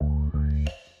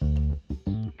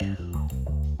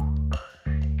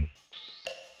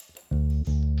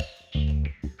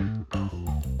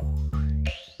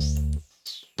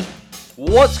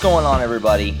What's going on,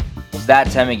 everybody? It's that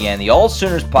time again. The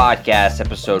AllSooners Podcast,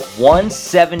 episode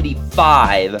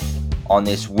 175 on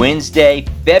this Wednesday,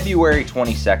 February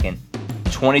 22nd,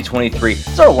 2023.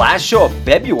 It's our last show of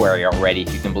February already,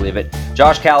 if you can believe it.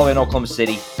 Josh Callaway in Oklahoma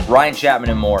City, Ryan Chapman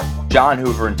in Moore, John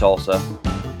Hoover in Tulsa.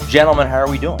 Gentlemen, how are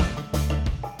we doing?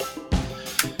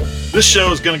 This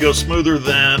show is going to go smoother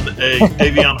than a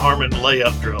Avion Harmon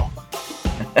layup drill.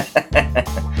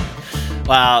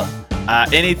 Wow.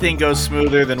 Anything goes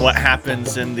smoother than what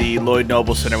happens in the Lloyd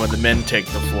Noble Center when the men take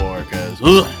the floor. Because,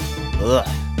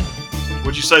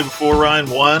 What'd you say before, Ryan?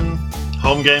 One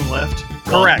home game left?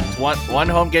 Correct. One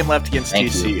home game left against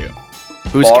TCU.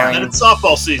 Who's counting? And it's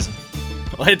softball season.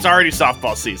 Well, it's already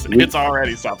softball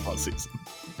season.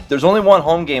 There's only one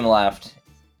home game left.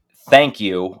 Thank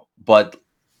you. But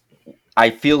I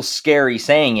feel scary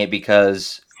saying it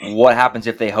because what happens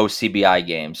if they host CBI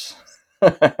games?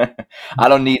 I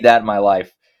don't need that in my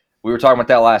life. We were talking about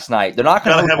that last night. They're not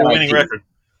going to have a winning record.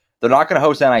 They're not going to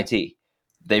host NIT.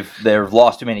 They've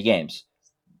lost too many games.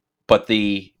 But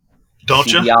the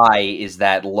CBI is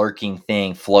that lurking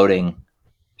thing floating.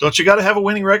 Don't you got to have a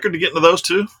winning record to get into those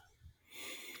two?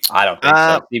 I don't think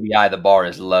so. CBI, the bar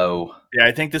is low. Yeah,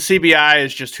 I think the CBI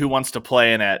is just who wants to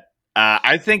play in it.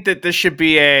 I think that this should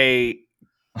be a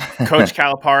Coach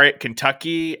Calipari at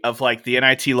Kentucky of like the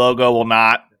NIT logo will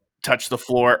not touch the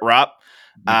floor at Rupp.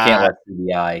 You can't let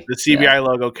CBI. The CBI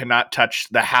logo cannot touch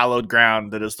the hallowed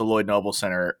ground that is the Lloyd Noble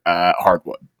Center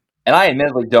hardwood. And I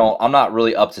admittedly I'm not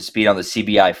really up to speed on the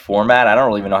CBI format. I don't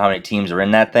really even know how many teams are in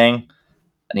that thing.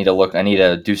 I need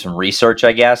to do some research,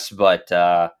 I guess. But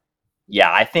I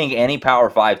think any Power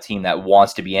 5 team that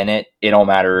wants to be in it, it don't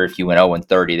matter if you win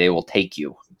 0-30, they will take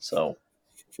you. So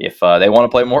if they want to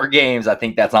play more games, I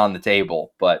think that's on the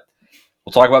table. But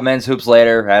we'll talk about men's hoops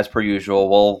later, as per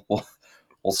usual.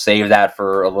 We'll save that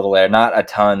for a little later. Not a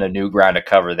ton of new ground to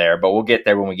cover there, but we'll get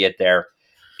there when we get there.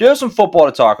 Do have some football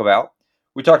to talk about.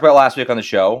 We talked about last week on the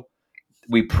show.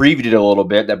 We previewed it a little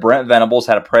bit that Brent Venables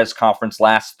had a press conference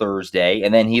last Thursday,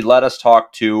 and then he let us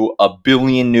talk to a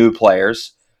billion new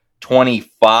players.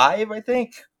 25, I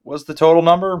think, was the total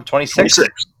number.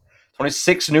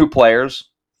 26 new players.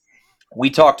 We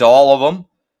talked to all of them.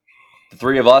 The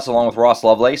three of us, along with Ross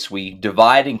Lovelace, we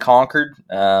divide and conquered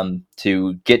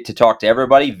to get to talk to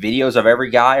everybody. Videos of every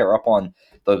guy are up on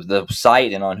the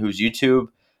site and on Who's YouTube.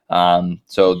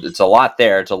 So it's a lot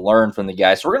there to learn from the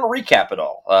guys. So we're going to recap it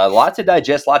all. A lot to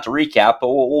digest, a lot to recap, but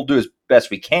we'll do as best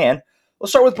we can.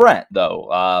 Let's start with Brent,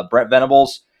 though. Brent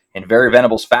Venables, in very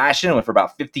Venables fashion, went for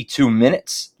about 52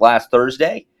 minutes last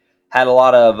Thursday. Had a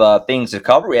lot of things to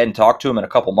cover. We hadn't talked to him in a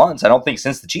couple months, I don't think,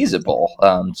 since the Cheez-It Bowl.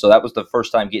 So that was the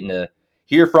first time getting to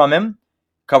hear from him.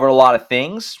 Covered a lot of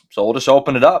things, so we'll just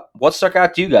open it up. What stuck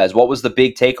out to you guys? What was the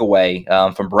big takeaway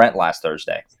from Brent last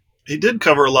Thursday? He did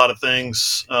cover a lot of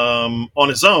things on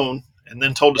his own, and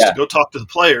then told us to go talk to the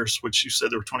players, which you said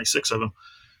there were 26 of them.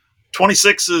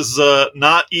 26 is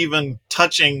not even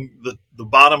touching the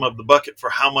bottom of the bucket for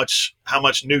how much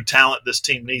new talent this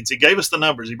team needs. He gave us the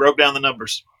numbers. He broke down the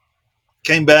numbers.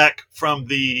 Came back from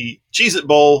the Cheez-It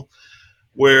Bowl,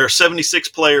 where 76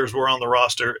 players were on the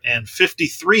roster, and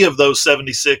 53 of those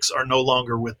 76 are no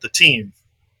longer with the team.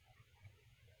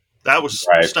 That was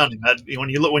stunning. When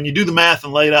you do the math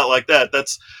and lay it out like that,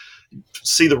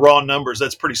 see the raw numbers.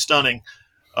 That's pretty stunning.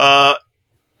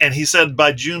 And he said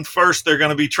by June 1st, they're going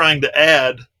to be trying to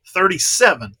add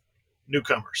 37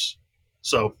 newcomers.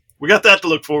 So we got that to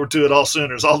look forward to at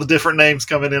AllSooners, all the different names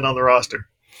coming in on the roster.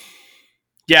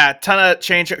 Yeah, a ton of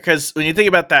change, because when you think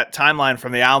about that timeline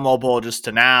from the Alamo Bowl just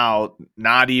to now,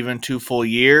 not even 2 full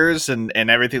years and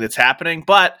everything that's happening.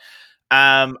 But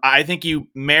I think you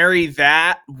marry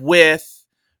that with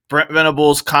Brent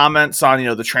Venables' comments on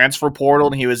the transfer portal,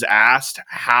 and he was asked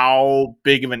how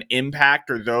big of an impact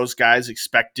are those guys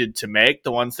expected to make,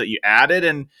 the ones that you added.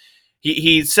 And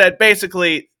he said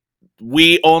basically,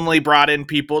 we only brought in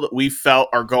people that we felt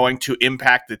are going to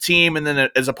impact the team. And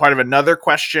then as a part of another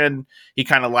question, he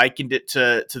kind of likened it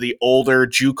to the older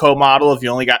JUCO model. If you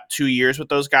only got 2 years with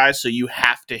those guys, so you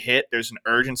have to hit, there's an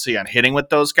urgency on hitting with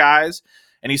those guys.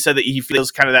 And he said that he feels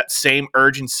kind of that same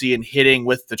urgency in hitting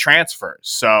with the transfers.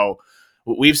 So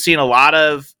we've seen a lot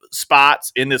of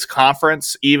spots in this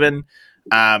conference even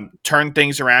turn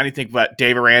things around. You think about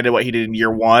Dave Aranda, what he did in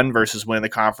year 1 versus winning the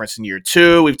conference in year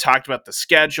 2. We've talked about the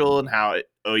schedule and how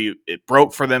it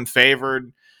broke for them,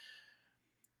 favored.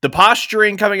 The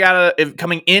posturing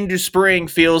coming into spring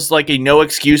feels like a no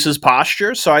excuses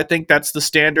posture. So I think that's the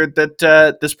standard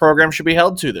that this program should be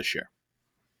held to this year.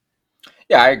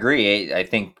 Yeah, I agree. I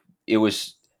think it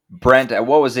was Brent,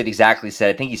 what was it exactly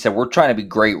said? I think he said, we're trying to be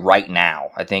great right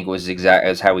now. I think was exact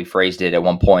as how he phrased it at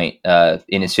one point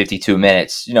in his 52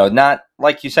 minutes. Not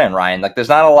like you're saying, Ryan, like there's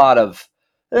not a lot of,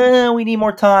 we need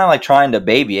more time, like trying to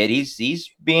baby it.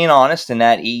 He's being honest in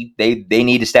that they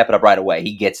need to step it up right away.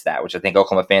 He gets that, which I think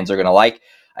Oklahoma fans are going to like.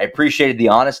 I appreciated the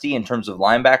honesty in terms of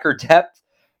linebacker depth.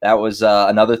 That was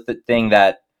another thing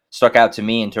that stuck out to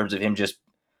me in terms of him just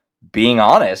being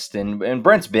honest, and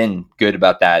Brent's been good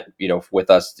about that,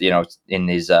 with us, in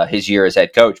his year as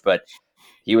head coach. But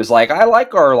he was like, I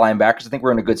like our linebackers. I think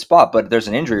we're in a good spot, but if there's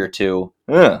an injury or two,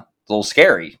 it's a little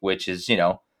scary, which is,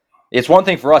 it's one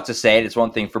thing for us to say it. It's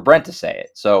one thing for Brent to say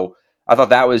it. So I thought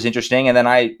that was interesting. And then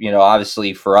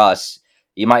obviously for us,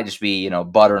 he might just be,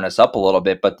 buttering us up a little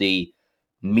bit, but the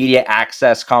media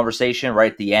access conversation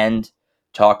right at the end,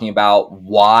 talking about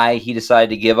why he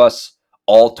decided to give us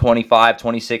all 25,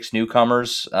 26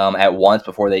 newcomers at once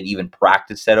before they'd even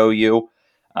practiced at OU.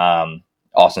 Austin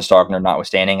Starkner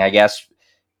notwithstanding, I guess.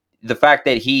 The fact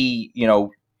that he,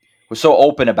 was so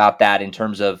open about that in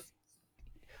terms of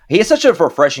he has such a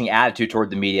refreshing attitude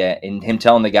toward the media, and him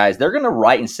telling the guys they're going to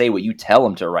write and say what you tell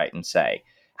them to write and say.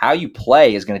 How you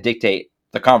play is going to dictate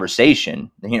the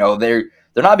conversation. They're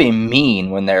not being mean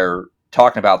when they're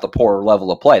talking about the poor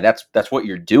level of play. That's what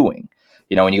you're doing.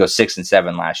 When you go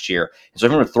 6-7 last year. So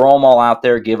if we're going to throw them all out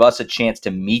there, give us a chance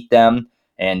to meet them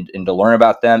and to learn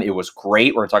about them. It was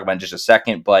great. We're going to talk about it in just a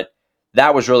second, but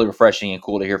that was really refreshing and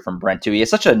cool to hear from Brent too. He has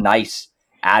such a nice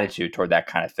attitude toward that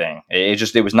kind of thing.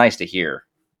 It was nice to hear.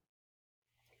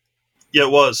 Yeah,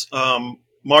 it was.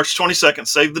 March 22nd,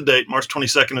 save the date. March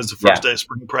 22nd is the first day of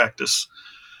spring practice.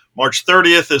 March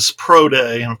 30th is pro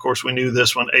day. And of course, we knew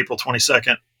this one. April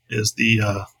 22nd is the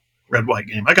red-white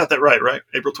game. I got that right?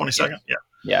 April 22nd?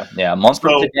 Yeah. A month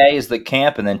from today is the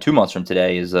camp, and then 2 months from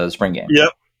today is the spring game.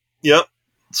 Yep.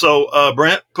 So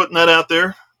Brent putting that out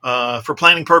there for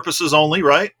planning purposes only,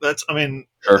 right?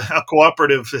 Sure. How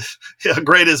cooperative, how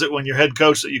great is it when your head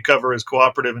coach that you cover is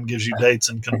cooperative and gives you dates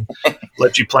and can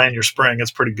let you plan your spring? It's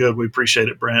pretty good. We appreciate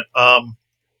it, Brent.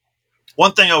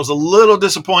 One thing I was a little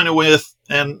disappointed with,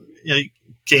 and you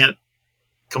can't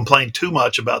complain too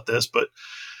much about this,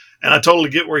 and I totally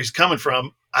get where he's coming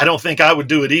from. I don't think I would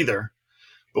do it either.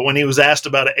 But when he was asked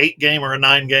about an 8-game or a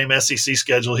 9-game SEC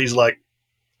schedule, he's like,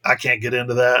 I can't get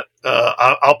into that.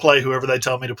 I'll play whoever they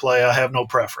tell me to play. I have no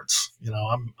preference.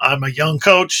 I'm a young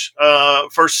coach,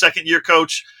 first, second year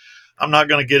coach. I'm not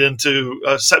going to get into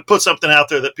put something out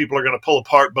there that people are going to pull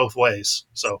apart both ways.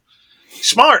 So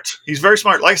smart. He's very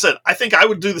smart. Like I said, I think I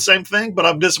would do the same thing, but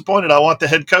I'm disappointed. I want the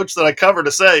head coach that I cover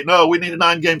to say, no, we need a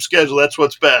 9-game schedule. That's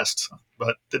what's best.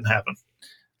 But didn't happen.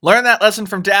 Learn that lesson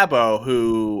from Dabo,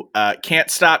 who can't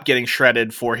stop getting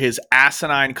shredded for his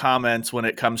asinine comments when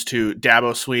it comes to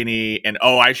Dabo Sweeney and,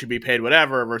 I should be paid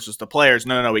whatever versus the players.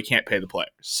 No, we can't pay the players.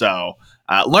 So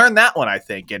learn that one, I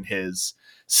think, in his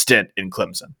stint in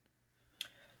Clemson.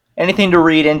 Anything to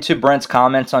read into Brent's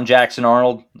comments on Jackson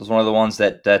Arnold? It was one of the ones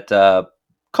that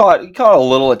caught a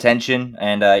little attention.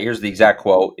 And here's the exact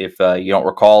quote, if you don't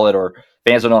recall it or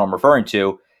fans don't know what I'm referring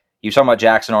to. He was talking about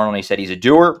Jackson Arnold, and he said he's a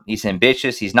doer, he's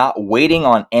ambitious, he's not waiting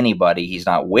on anybody, he's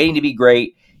not waiting to be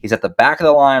great, he's at the back of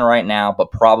the line right now,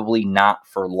 but probably not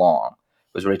for long,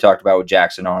 was what he talked about with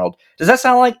Jackson Arnold. Does that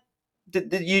sound like,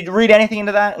 did you read anything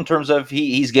into that in terms of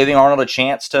he's giving Arnold a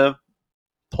chance to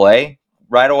play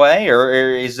right away,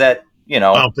 or is that, I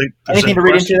don't think anything to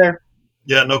read into there?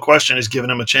 Yeah, no question. He's giving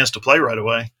him a chance to play right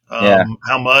away.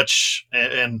 How much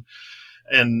and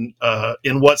in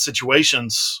what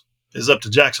situations is up to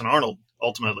Jackson Arnold,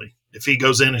 ultimately. If he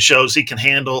goes in and shows he can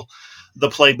handle the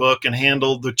playbook and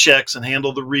handle the checks and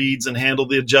handle the reads and handle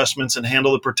the adjustments and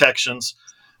handle the protections,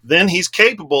 then he's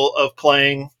capable of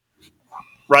playing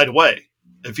right away.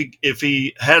 If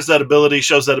he has that ability,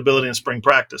 shows that ability in spring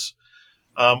practice.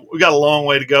 We got a long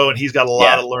way to go, and he's got a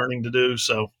lot of learning to do.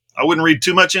 So I wouldn't read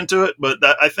too much into it, but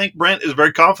I think Brent is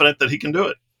very confident that he can do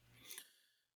it.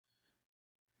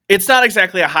 It's not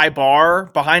exactly a high bar.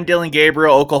 Behind Dylan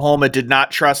Gabriel, Oklahoma did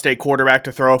not trust a quarterback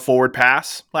to throw a forward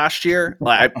pass last year.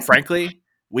 Frankly,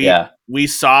 we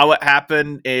saw what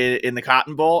happened in the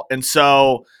Cotton Bowl. And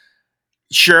so,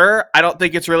 sure, I don't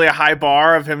think it's really a high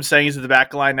bar of him saying he's at the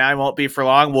back line now. He won't be for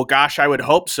long. Well, gosh, I would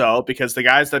hope so, because the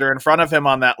guys that are in front of him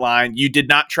on that line, you did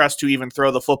not trust to even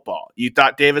throw the football. You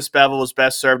thought Davis Bevel was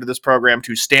best served to this program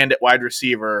to stand at wide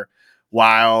receiver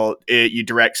while you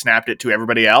direct snapped it to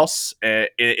everybody else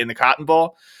in the Cotton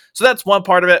Bowl. So that's one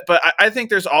part of it. But I think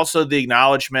there's also the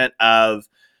acknowledgement of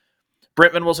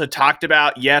Brent Venables had talked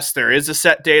about, yes, there is a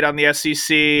set date on the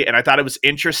SEC, and I thought it was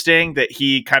interesting that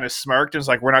he kind of smirked and was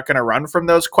like, we're not going to run from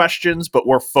those questions, but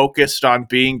we're focused on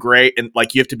being great, and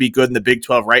like, you have to be good in the Big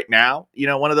 12 right now,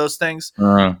 one of those things.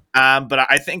 But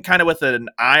I think kind of with an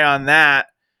eye on that,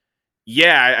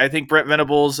 I think Brent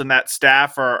Venables and that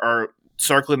staff are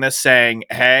circling this saying,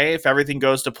 hey, if everything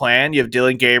goes to plan, you have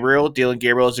Dylan Gabriel. Dylan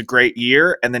Gabriel is a great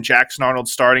year, and then Jackson Arnold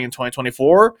starting in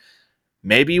 2024.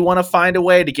 Maybe you want to find a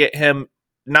way to get him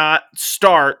not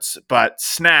starts, but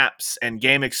snaps and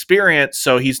game experience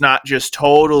so he's not just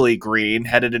totally green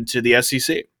headed into the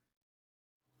SEC.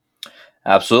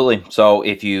 Absolutely. So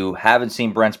if you haven't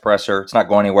seen Brent's presser, it's not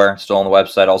going anywhere. It's still on the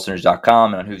website,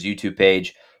 AllSooners.com, and on Hoover's YouTube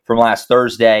page from last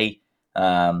Thursday.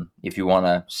 If you want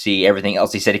to see everything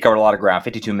else he said, he covered a lot of ground,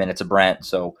 52 minutes of Brent.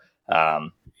 So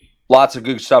lots of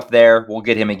good stuff there. We'll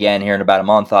get him again here in about a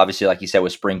month, obviously, like you said,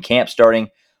 with spring camp starting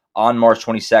on March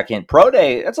 22nd. Pro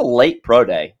Day, that's a late Pro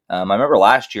Day. I remember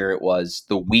last year it was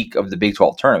the week of the Big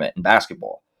 12 tournament in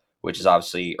basketball, which is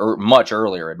obviously much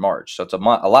earlier in March. So it's a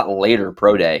lot later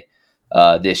Pro Day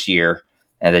this year.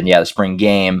 And then, the spring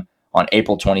game on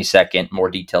April 22nd. More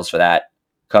details for that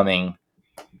coming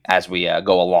as we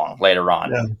go along later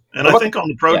on. Yeah. And I think on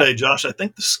the Pro Day, Josh, I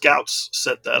think the scouts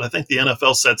set that. I think the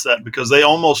NFL sets that because they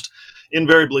almost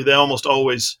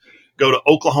always go to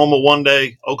Oklahoma one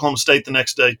day, Oklahoma State the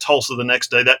next day, Tulsa the next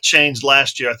day. That changed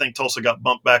last year. I think Tulsa got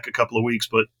bumped back a couple of weeks,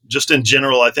 but just in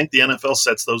general, I think the NFL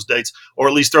sets those dates, or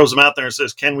at least throws them out there and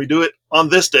says, can we do it on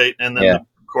this date? And then,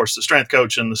 of course, the strength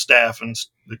coach and the staff and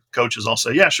the coaches all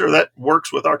say, yeah, sure, that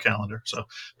works with our calendar. So,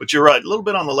 but you're right, a little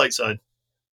bit on the late side.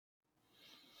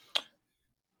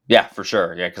 Yeah, for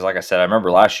sure. Yeah, because like I said, I remember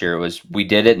last year we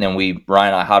did it, and then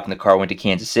Ryan and I hopped in the car, went to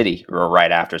Kansas City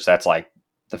right after. So that's like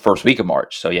the first week of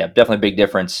March. So yeah, definitely a big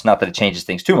difference. Not that it changes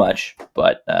things too much,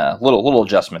 but a little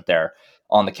adjustment there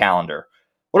on the calendar.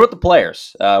 What about the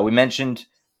players? We mentioned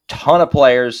ton of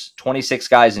players, 26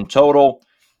 guys in total.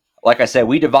 Like I said,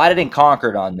 we divided and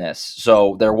conquered on this.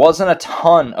 So there wasn't a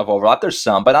ton of overlap. There's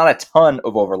some, but not a ton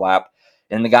of overlap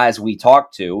in the guys we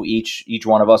talked to, each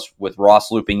one of us with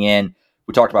Ross looping in.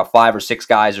 We talked about 5 or 6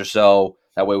 guys or so.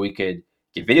 That way we could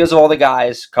get videos of all the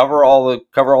guys, cover all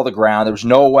the ground. There was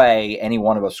no way any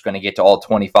one of us was going to get to all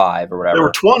 25 or whatever. There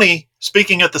were 20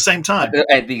 speaking at the same time.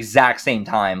 At the exact same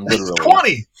time, literally.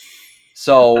 20!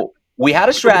 So we had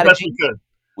a strategy.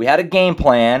 We had a game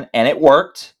plan, and it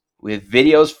worked. We had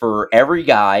videos for every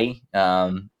guy.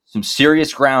 Some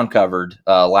serious ground covered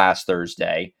last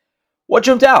Thursday. What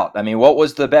jumped out? I mean, what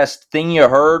was the best thing you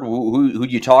heard? Who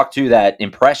you talked to that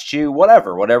impressed you?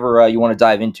 Whatever you want to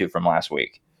dive into from last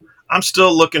week. I'm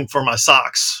still looking for my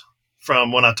socks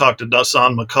from when I talked to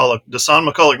Dasan McCulloch. Dasan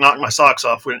McCulloch knocked my socks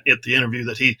off at the interview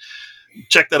that he –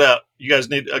 check that out. You guys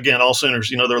need, again,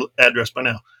 AllSooners, you know their address by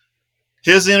now.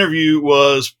 His interview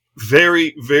was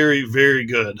very, very, very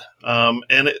good.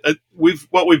 And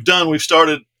what we've done, we've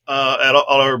started at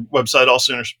our website,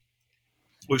 AllSooners.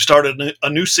 We've started a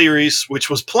new series, which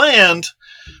was planned,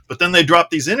 but then they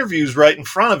dropped these interviews right in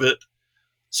front of it.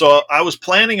 So I was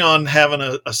planning on having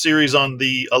a series on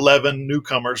the 11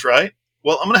 newcomers, right?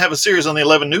 Well, I'm going to have a series on the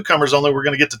 11 newcomers, only we're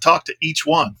going to get to talk to each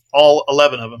one, all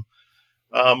 11 of them.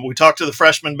 We talked to the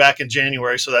freshmen back in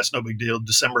January, so that's no big deal,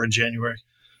 December and January.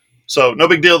 So no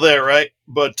big deal there, right?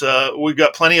 But we've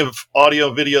got plenty of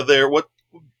audio, video there. What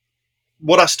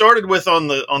I started with on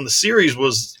the series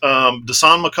was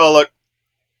Dasan McCulloch,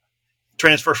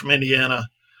 transfer from Indiana,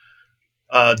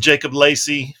 Jacob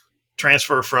Lacey,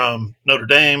 transfer from Notre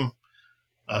Dame,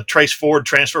 Trace Ford,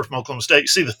 transfer from Oklahoma State. You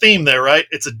see the theme there, right?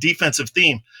 It's a defensive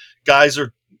theme. Guys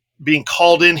are being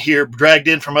called in here, dragged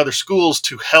in from other schools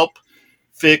to help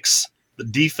fix the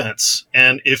defense.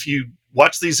 And if you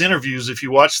watch these interviews, if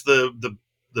you watch the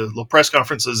little press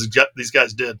conferences these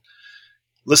guys did,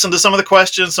 listen to some of the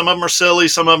questions. Some of them are silly.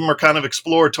 Some of them are kind of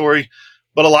exploratory.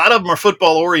 But a lot of them are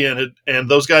football oriented, and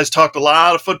those guys talked a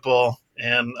lot of football.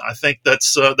 And I think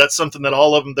that's something that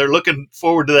all of them, they're looking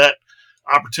forward to that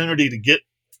opportunity to get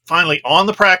finally on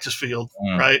the practice field,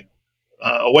 right?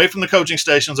 Away from the coaching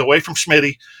stations, away from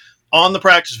Schmitty, on the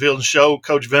practice field and show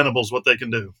Coach Venables what they can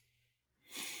do.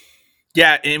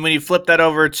 Yeah, and when you flip that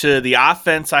over to the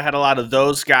offense, I had a lot of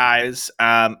those guys.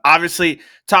 Obviously,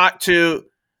 talked to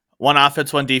one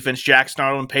offense, one defense, Jackson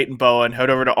Arnold and Peyton Bowen. Head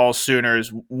over to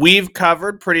AllSooners. We've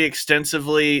covered pretty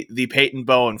extensively the Peyton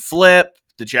Bowen flip,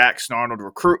 the Jackson Arnold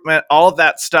recruitment, all of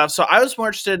that stuff. So I was more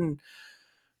interested in,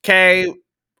 okay,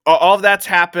 all of that's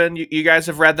happened. You guys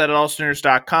have read that at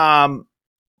AllSooners.com.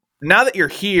 Now that you're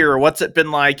here, what's it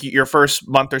been like your first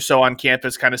month or so on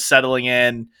campus, kind of settling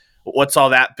in? what's all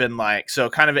that been like? So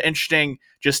kind of an interesting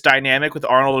just dynamic with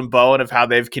Arnold and Bowen of how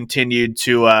they've continued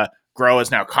to grow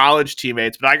as now college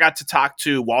teammates. But I got to talk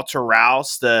to Walter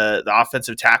Rouse, the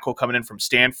offensive tackle coming in from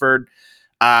Stanford.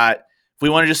 If we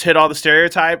want to just hit all the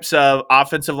stereotypes of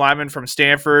offensive lineman from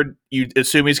Stanford, you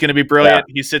assume he's going to be brilliant.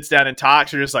 Yeah. He sits down and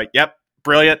talks. You're just like, yep,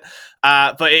 brilliant.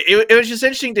 But it was just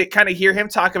interesting to kind of hear him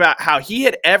talk about how he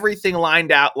had everything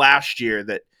lined out last year,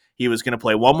 that he was going to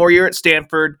play one more year at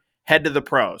Stanford, head to the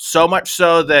pros. So much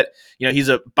so that, he's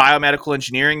a biomedical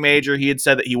engineering major. He had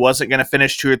said that he wasn't going to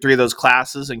finish 2 or 3 of those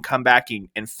classes and come back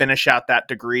and finish out that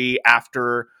degree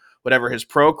after whatever his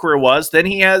pro career was. Then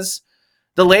he has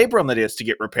the labrum that is to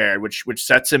get repaired, which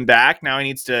sets him back. Now he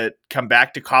needs to come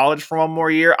back to college for one more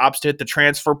year, opts to hit the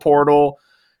transfer portal,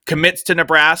 commits to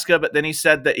Nebraska. But then he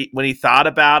said that when he thought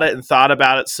about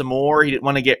it some more, he didn't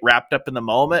want to get wrapped up in the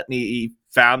moment. And he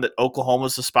found that Oklahoma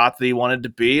was the spot that he wanted to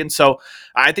be. And so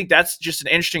I think that's just an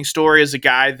interesting story as a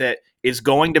guy that is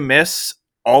going to miss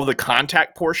all the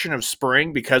contact portion of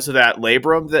spring because of that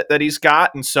labrum that he's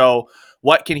got. And so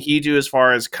what can he do as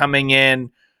far as coming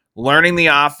in, learning the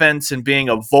offense and being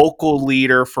a vocal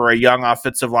leader for a young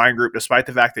offensive line group, despite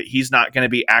the fact that he's not going to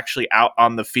be actually out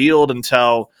on the field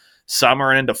until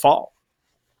summer and into fall?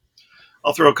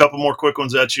 I'll throw a couple more quick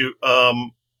ones at you.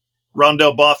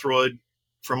 Rondell Bothroyd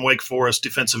from Wake Forest,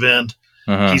 defensive end.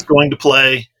 Mm-hmm. He's going to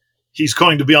play. He's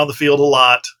going to be on the field a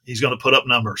lot. He's going to put up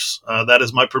numbers. That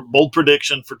is my bold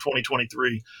prediction for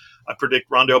 2023. I predict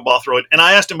Rondell Bothroyd. And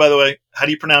I asked him, by the way, how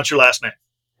do you pronounce your last name?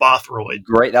 Bothroyd.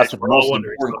 Great. That's the most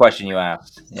important question you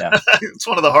asked. Yeah. It's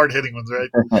one of the hard-hitting ones,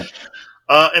 right?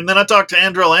 And then I talked to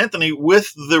Andrell Anthony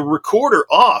with the recorder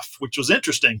off, which was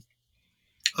interesting.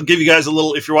 I'll give you guys a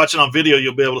little – if you're watching on video,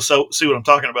 you'll be able to see what I'm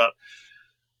talking about.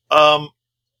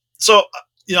 So,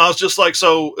 I was just like,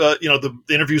 the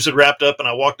interviews had wrapped up, and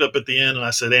I walked up at the end, and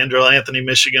I said, Andrell Anthony,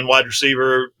 Michigan wide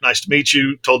receiver, nice to meet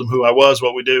you. Told him who I was,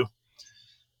 what we do.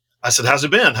 I said, how's it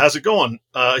been? How's it going?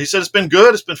 He said, it's been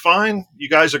good. It's been fine. You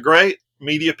guys are great.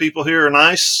 Media people here are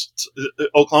nice.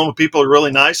 Oklahoma people are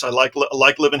really nice. I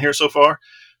like living here so far.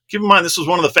 Keep in mind, this was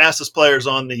one of the fastest players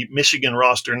on the Michigan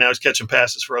roster. Now he's catching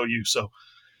passes for OU. So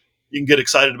you can get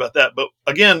excited about that. But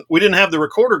again, we didn't have the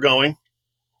recorder going,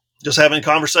 just having a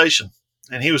conversation.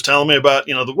 And he was telling me about,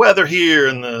 the weather here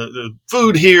and the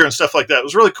food here and stuff like that. It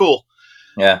was really cool.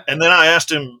 Yeah. And then I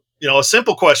asked him, a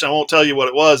simple question. I won't tell you what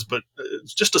it was, but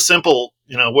it's just a simple,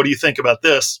 what do you think about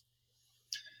this?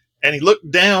 And he looked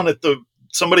down at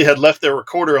somebody had left their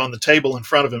recorder on the table in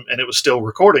front of him, and it was still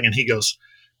recording. And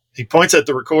he points at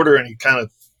the recorder, and he kind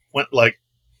of went like,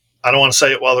 I don't want to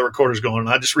say it while the recorder's going. And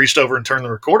I just reached over and turned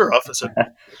the recorder off and said,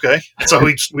 okay. And so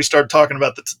we started talking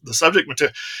about the subject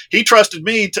material. He trusted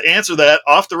me to answer that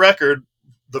off the record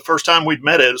the first time we'd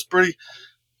met. It was pretty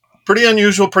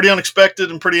unusual, pretty unexpected,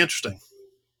 and pretty interesting.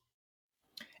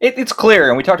 It's clear,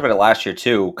 and we talked about it last year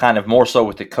too, kind of more so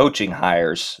with the coaching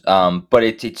hires. But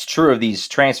it's true of these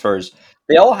transfers.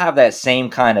 They all have that same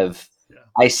kind of,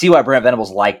 I see why Brent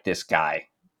Venables liked this guy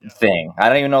thing. I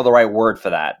don't even know the right word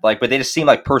for that. But they just seem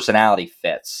like personality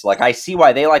fits. I see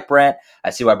why they like Brent.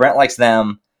 I see why Brent likes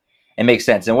them. It makes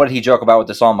sense. And what did he joke about with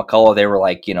Deshaun McCullough? They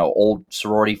were old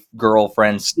sorority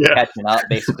girlfriends catching up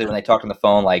basically when they talked on the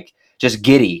phone, just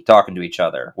giddy talking to each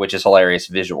other, which is hilarious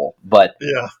visual. But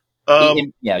yeah.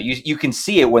 You can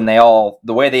see it when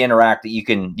the way they interact, that you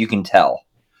can tell.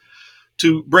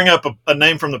 To bring up a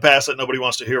name from the past that nobody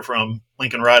wants to hear from,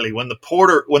 Lincoln Riley. When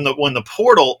the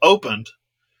portal opened,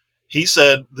 he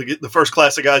said the first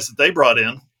class of guys that they brought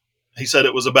in, he said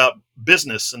it was about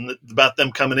business and about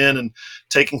them coming in and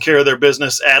taking care of their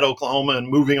business at Oklahoma and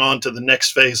moving on to the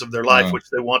next phase of their life, which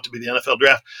they want to be the NFL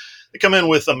draft. They come in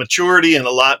with a maturity and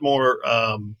a lot more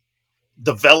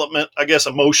development, I guess,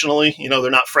 emotionally. They're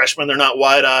not freshmen. They're not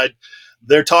wide-eyed.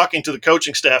 They're talking to the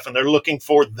coaching staff, and they're looking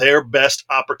for their best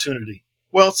opportunity.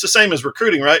 Well, it's the same as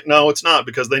recruiting, right? No, it's not,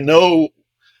 because they know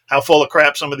how full of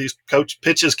crap some of these coach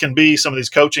pitches can be, some of these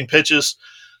coaching pitches.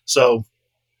 So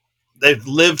they've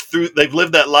lived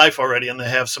that life already, and they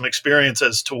have some experience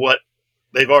as to what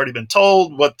they've already been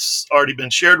told, what's already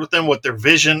been shared with them, what their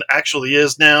vision actually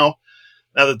is now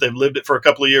that they've lived it for a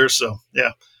couple of years. So,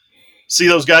 yeah. See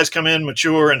those guys come in,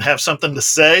 mature, and have something to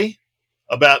say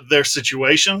about their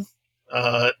situation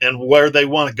and where they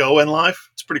want to go in life.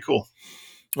 It's pretty cool.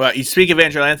 Well, you speak of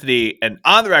Andrell Anthony, and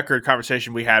on the record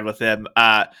conversation we had with him,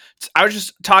 I was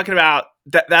just talking about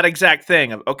that exact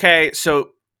thing of, okay,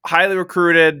 so highly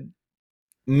recruited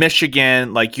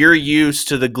Michigan, you're used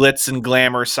to the glitz and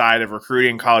glamour side of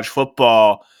recruiting college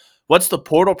football. What's the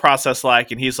portal process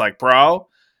like? And he's like, bro,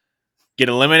 get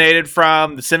eliminated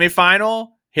from the semifinal,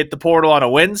 hit the portal on a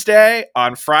Wednesday.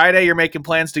 On Friday, you're making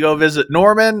plans to go visit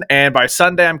Norman, and by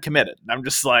Sunday, I'm committed. And I'm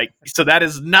just like, so that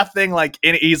is nothing like.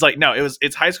 He's like, no,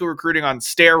 it's high school recruiting on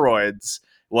steroids.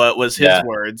 What was his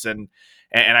words, and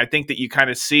I think that you kind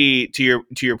of see to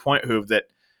your point, Hoove, that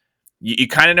you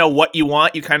kind of know what you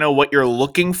want, you kind of know what you're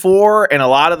looking for, and a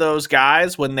lot of those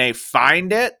guys, when they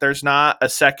find it, there's not a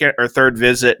second or third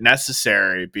visit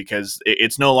necessary because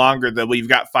it's no longer that we've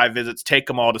got 5 visits, take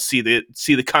them all to see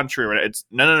the country. It's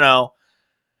no.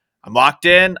 I'm locked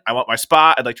in. I want my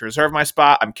spot. I'd like to reserve my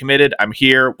spot. I'm committed. I'm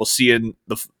here. We'll see you in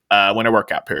the winter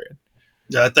workout period.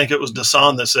 Yeah, I think it was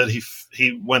Dasan that said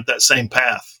he went that same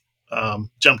path.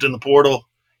 Jumped in the portal,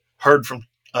 heard from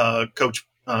Coach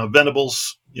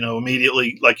Venables,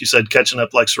 immediately, like you said, catching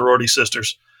up like sorority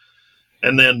sisters.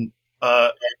 And then,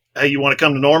 hey, you want to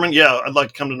come to Norman? Yeah, I'd like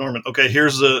to come to Norman. Okay,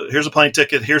 here's a plane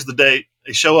ticket. Here's the date.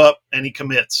 They show up and he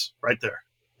commits right there.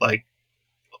 Like,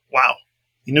 wow.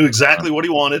 He knew exactly what he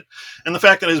wanted. And the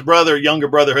fact that his younger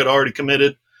brother had already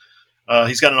committed.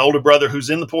 He's got an older brother who's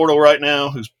in the portal right now,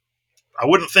 who's I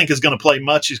wouldn't think is going to play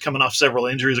much. He's coming off several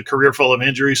injuries, a career full of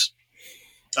injuries.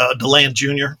 DeLand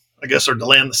Jr., I guess, or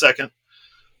DeLand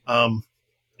II.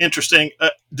 Interesting.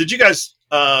 Did you guys,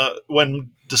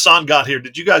 when Dasan got here,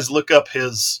 did you guys look up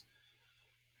his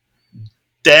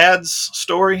dad's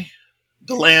story,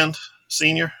 DeLand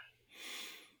Sr.?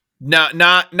 No,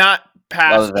 not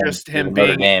past just him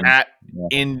being at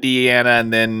Indiana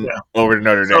and then over to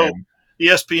Notre Dame.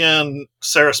 ESPN,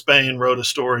 Sarah Spain wrote a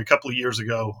story a couple of years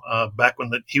ago, back when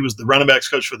he was the running backs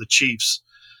coach for the Chiefs.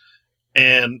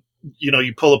 And,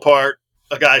 you pull apart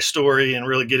a guy's story and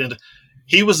really get into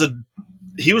he was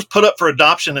put up for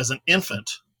adoption as an infant.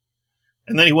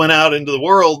 And then he went out into the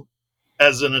world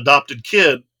as an adopted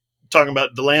kid, talking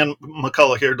about DeLand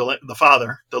McCullough here, the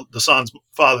father, the son's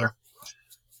father.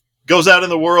 Goes out in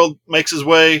the world, makes his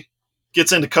way,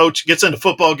 gets into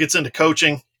football, gets into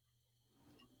coaching.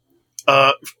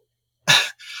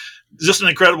 Just an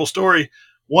incredible story.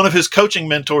 One of his coaching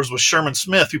mentors was Sherman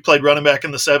Smith, who played running back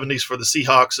in the 70s for the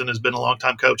Seahawks and has been a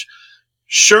longtime coach.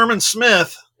 Sherman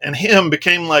Smith and him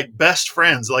became like best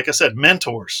friends. Like I said,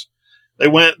 mentors.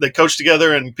 They coached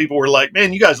together, and people were like,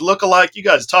 "Man, you guys look alike. You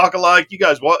guys talk alike. You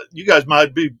guys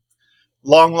might be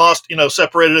long lost,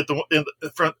 separated in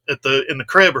the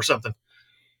crib or something."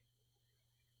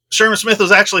 Sherman Smith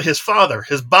was actually his father,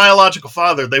 his biological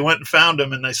father. They went and found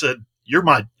him, and they said, "You're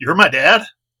my dad."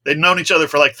 They'd known each other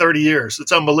for like 30 years.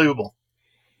 It's unbelievable,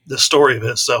 this story of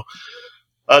his. So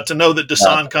to know that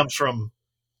Dasan comes from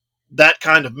that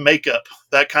kind of makeup,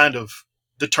 that kind of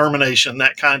determination,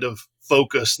 that kind of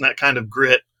focus, and that kind of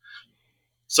grit,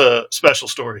 it's a special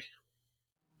story.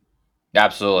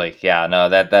 Absolutely. Yeah, no,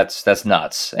 that's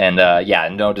nuts. And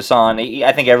Dasan,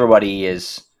 I think everybody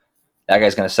that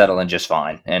guy's going to settle in just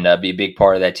fine and be a big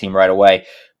part of that team right away.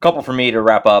 A couple for me to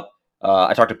wrap up.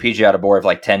 I talked to PJ Adebor for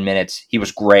like 10 minutes. He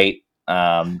was great.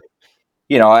 I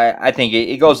think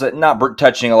it goes not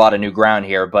touching a lot of new ground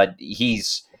here, but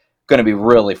he's going to be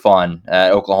really fun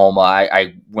at Oklahoma.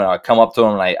 When I come up to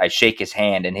him and I shake his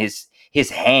hand, and his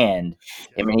hand,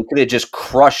 I mean, he could have just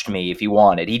crushed me if he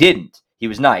wanted. He didn't. He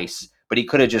was nice, but he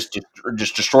could have just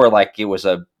destroyed like it was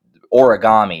a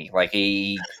origami. Like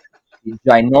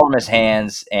ginormous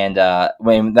hands, and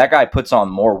when that guy puts on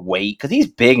more weight, because he's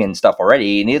big and stuff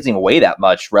already, and he doesn't even weigh that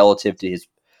much relative to his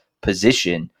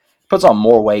position, puts on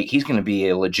more weight, he's going to be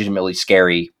a legitimately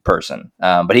scary person.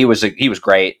 But he was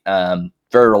great,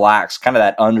 very relaxed, kind of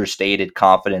that understated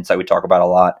confidence that we talk about a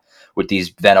lot with these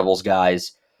Venables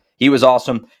guys. He was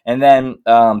awesome. And then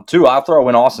two, I'll throw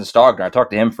in Austin Stogner. I talked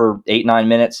to him for 8-9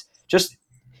 minutes. Just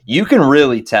you can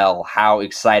really tell how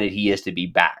excited he is to be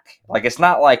back. Like, it's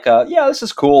not like, this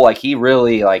is cool. Like, he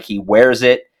really, he wears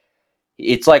it.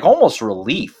 It's like almost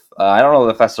relief. I don't know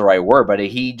if that's the right word, but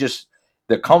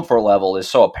the comfort level is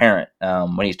so apparent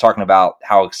when he's talking about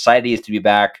how excited he is to be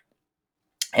back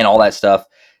and all that stuff.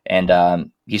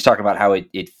 And he's talking about how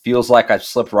it feels like I've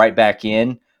slipped right back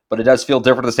in, but it does feel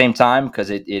different at the same time because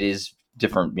it is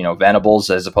different, Venables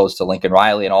as opposed to Lincoln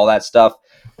Riley and all that stuff.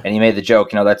 And he made the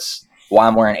joke, that's why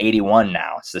I'm wearing 81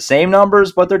 now. It's the same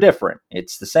numbers, but they're different.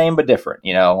 It's the same, but different.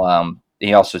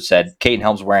 He also said Caden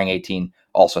Helms wearing 18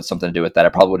 also had something to do with that. I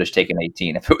probably would have taken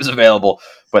 18 if it was available,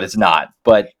 but it's not.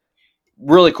 But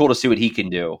really cool to see what he can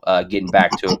do, getting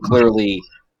back to it. Clearly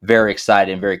very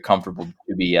excited and very comfortable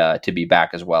to be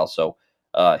back as well. So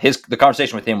the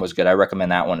conversation with him was good. I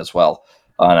recommend that one as well.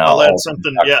 I'll add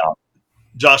something. Yeah,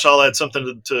 Josh, I'll add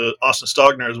something to Austin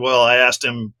Stogner as well. I asked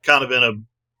him kind of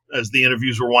as the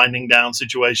interviews were winding down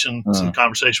situation, some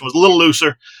conversation was a little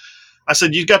looser. I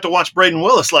said, "You got to watch Braden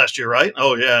Willis last year, right?"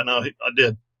 "Oh yeah, no, I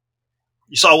did."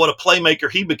 you saw what a playmaker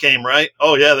he became, right?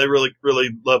 Oh, yeah, they really, really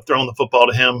loved throwing the football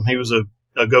to him. He was a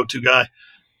go-to guy.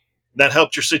 That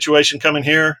helped your situation coming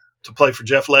here to play for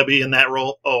Jeff Lebby in that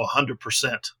role? Oh,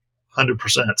 100%.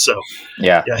 100%. So,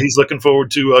 yeah, he's looking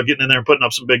forward to getting in there and putting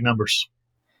up some big numbers.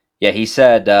 Yeah, he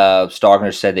said,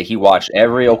 Stogner said that he watched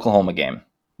every Oklahoma game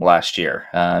last year.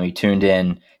 He tuned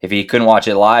in. If he couldn't watch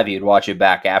it live, he'd watch it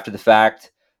back after the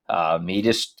fact. He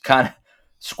just kind of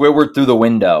squidward through the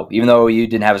window, even though you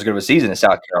didn't have as good of a season in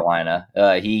South Carolina.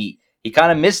 He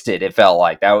kind of missed it. It felt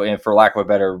like that, and for lack of a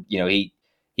better,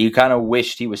 he kind of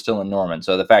wished he was still in Norman.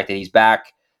 So the fact that he's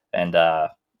back and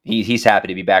he's happy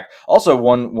to be back. Also,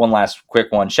 one last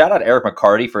quick one. Shout out Eric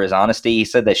McCarty for his honesty. He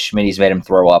said that Schmitty's made him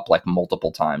throw up like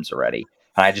multiple times already.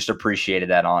 And I just appreciated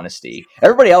that honesty.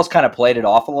 Everybody else kind of played it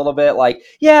off a little bit, like,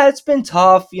 yeah, it's been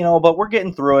tough, but we're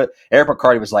getting through it. Eric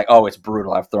McCarty was like, oh, it's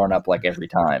brutal. I've thrown up like every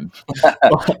time.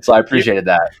 So I appreciated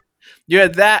that. You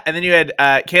had that, and then you had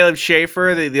Caleb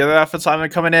Schaefer, the other offensive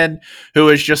lineman coming in, who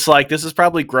was just like, this is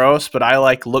probably gross, but I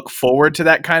like look forward to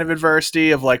that kind of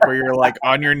adversity of like where you're like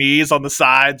on your knees on the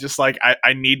side, just like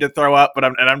I need to throw up, but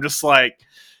I'm just like,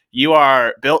 you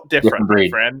are built different, my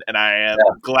friend, and I am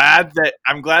glad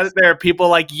that there are people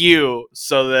like you,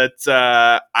 so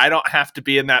that I don't have to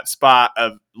be in that spot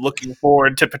of looking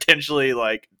forward to potentially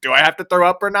like, do I have to throw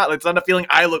up or not? It's not a feeling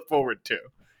I look forward to.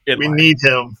 We need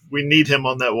him. We need him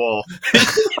on that wall.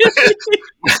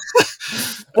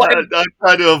 I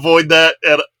try to avoid that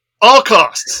at all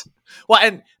costs. Well,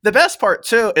 and the best part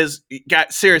too is,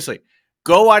 seriously,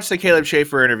 go watch the Caleb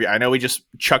Schaefer interview. I know we just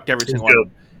chucked every single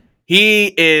one.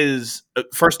 He is,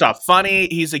 first off, funny.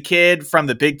 He's a kid from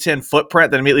the Big Ten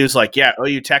footprint that immediately was like, yeah,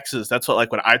 OU Texas. That's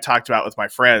what I talked about with my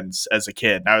friends as a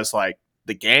kid. And I was like,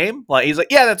 the game? Like, he's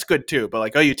like, yeah, that's good too. But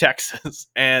like, OU Texas.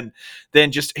 And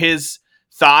then just his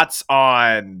thoughts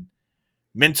on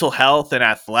mental health and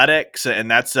athletics.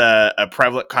 And that's a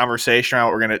prevalent conversation around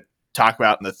what we're going to talk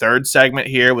about in the third segment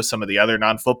here with some of the other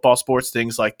non-football sports,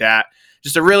 things like that.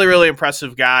 Just a really, really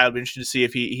impressive guy. I'll be interested to see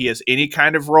if he has any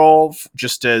kind of role,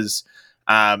 just as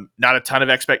not a ton of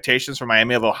expectations for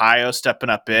Miami of Ohio stepping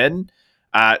up in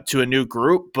to a new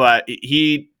group, but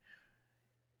he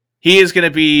is going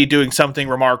to be doing something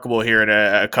remarkable here in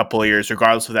a couple of years,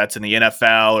 regardless if that's in the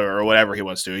NFL or whatever he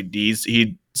wants to do.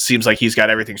 He seems like he's got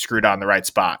everything screwed on the right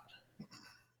spot.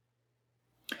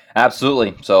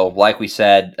 Absolutely. So like we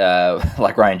said,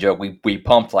 like Ryan joked, we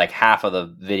pumped like half of the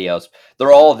videos.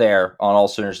 They're all there on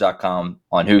allsooners.com,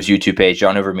 on Who's YouTube page,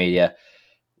 John Hoover Media.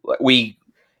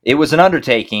 It was an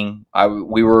undertaking.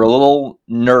 We were a little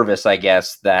nervous, I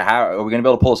guess, that how are we going to be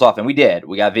able to pull this off? And we did.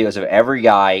 We got videos of every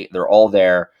guy. They're all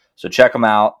there. So check them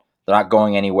out. They're not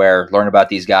going anywhere. Learn about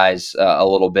these guys a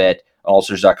little bit on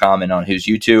allsooners.com and on Who's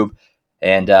YouTube.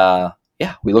 And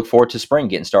we look forward to spring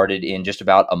getting started in just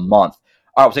about a month.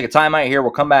 All right, we'll take a time out here.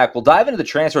 We'll come back. We'll dive into the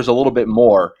transfers a little bit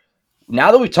more.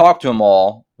 Now that we've talked to them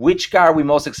all, which guy are we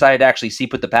most excited to actually see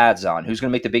put the pads on? Who's going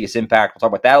to make the biggest impact? We'll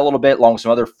talk about that a little bit, along with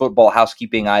some other football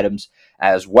housekeeping items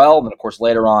as well. And then, of course,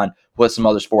 later on, we'll put some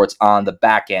other sports on the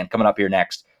back end coming up here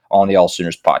next on the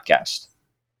AllSooners Podcast.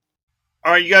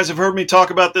 All right, you guys have heard me talk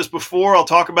about this before. I'll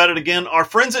talk about it again. Our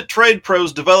friends at Trade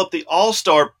Pros developed the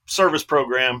All-Star Service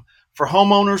Program for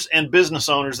homeowners and business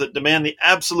owners that demand the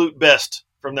absolute best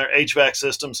from their HVAC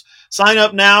systems. Sign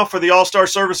up now for the All-Star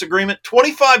Service Agreement,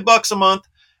 $25 a month,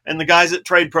 and the guys at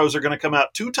Trade Pros are going to come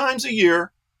out 2 times a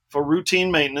year for routine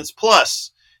maintenance.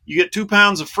 Plus, you get 2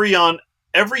 pounds of Freon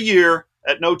every year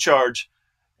at no charge.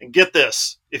 And get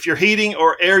this, if your heating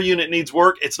or air unit needs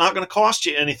work, it's not going to cost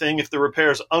you anything if the repair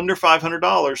is under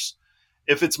 $500.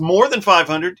 If it's more than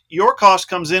 $500, your cost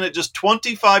comes in at just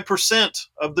 25%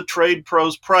 of the Trade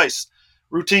Pros price.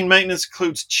 Routine maintenance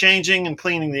includes changing and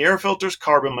cleaning the air filters,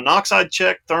 carbon monoxide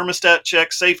check, thermostat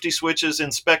check, safety switches,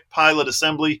 inspect pilot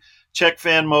assembly, check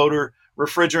fan motor,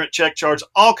 refrigerant check charge,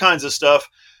 all kinds of stuff.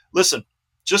 Listen,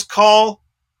 just call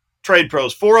Trade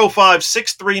Pros,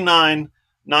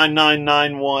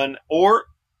 405-639-9991, or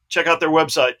check out their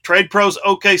website,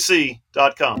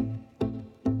 tradeprosokc.com.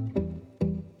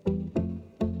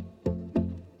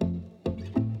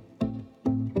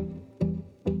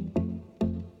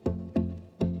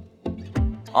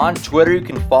 On Twitter, you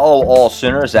can follow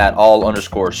AllSooners at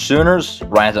all_Sooners.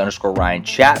 Ryan's _Ryan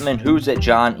Chapman. Who's at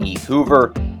John E.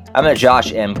 Hoover. I'm at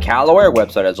Josh M. Callaway. Our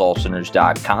website is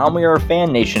allsooners.com. We are a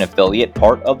Fan Nation affiliate,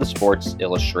 part of the Sports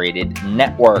Illustrated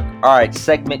Network. All right,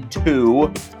 segment 2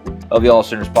 of the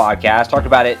AllSooners Podcast. Talked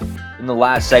about it in the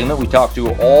last segment. We talked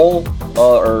to all,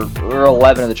 or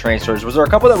 11 of the transfers. Was there a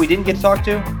couple that we didn't get to talk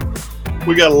to?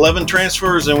 We got 11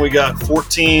 transfers, and we got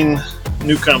 14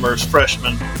 newcomers,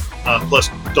 freshmen. Plus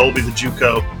Dolby the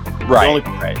JUCO. Right.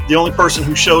 The only person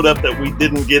who showed up that we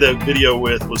didn't get a video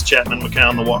with was Chapman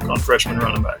McCown, the walk-on freshman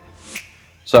running back.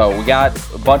 So we got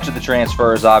a bunch of the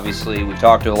transfers, obviously. We've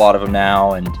talked to a lot of them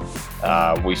now, and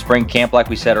spring camp, like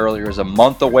we said earlier, is a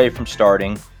month away from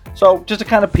starting. So just to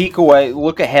kind of peek away,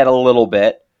 look ahead a little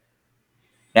bit.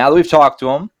 Now that we've talked to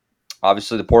them,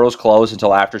 obviously the portal's closed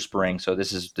until after spring, so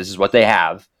this is what they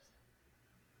have.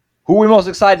 Who are we most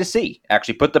excited to see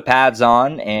actually put the pads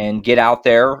on and get out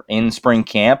there in spring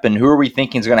camp? And who are we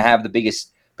thinking is going to have the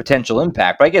biggest potential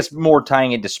impact? But I guess more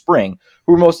tying into spring,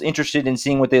 who are most interested in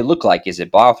seeing what they look like? Is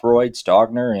it Bothroyd,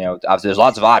 Stogner? Obviously there's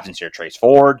lots of options here. Trace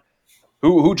Ford.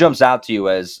 Who jumps out to you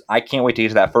as I can't wait to get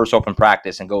to that first open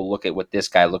practice and go look at what this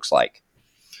guy looks like?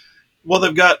 Well,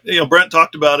 they've got, Brent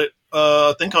talked about it.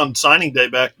 I think on signing day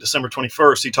back December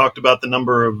 21st, he talked about the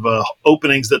number of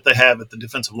openings that they have at the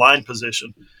defensive line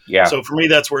position. Yeah. So for me,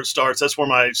 that's where it starts. That's where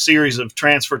my series of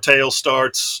transfer tales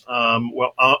starts. I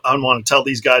want to tell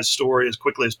these guys' story as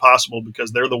quickly as possible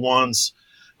because they're the ones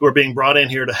who are being brought in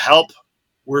here to help.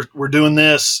 We're doing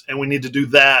this and we need to do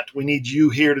that. We need you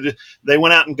here to do. They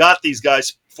went out and got these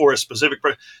guys for a specific,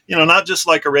 not just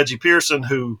like a Reggie Pearson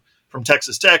who from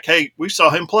Texas Tech. Hey, we saw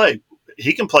him play.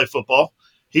 He can play football.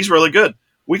 He's really good.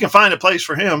 We can find a place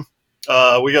for him.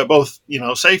 We got both,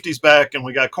 safeties back and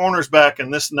we got corners back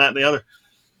and this and that and the other.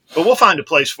 But we'll find a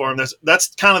place for him.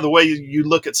 That's kind of the way you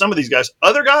look at some of these guys.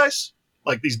 Other guys,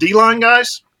 like these D-line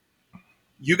guys,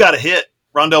 you got to hit.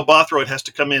 Rondell Bothroyd has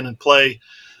to come in and play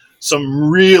some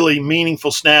really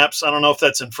meaningful snaps. I don't know if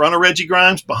that's in front of Reggie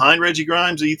Grimes, behind Reggie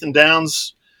Grimes, Ethan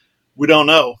Downs. We don't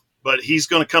know. But he's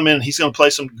going to come in and he's going to play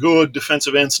some good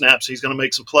defensive end snaps. He's going to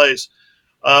make some plays.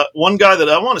 One guy that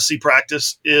I want to see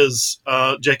practice is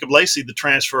Jacob Lacey, the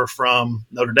transfer from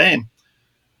Notre Dame.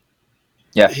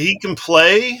 Yeah, he can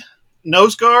play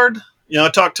nose guard. I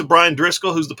talked to Brian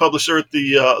Driscoll, who's the publisher at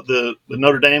the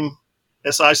Notre Dame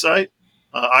SI site,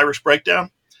 Irish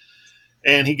Breakdown,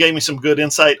 and he gave me some good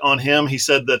insight on him. He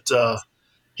said that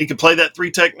he could play that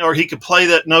 3-tech, or he could play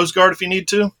that nose guard if he need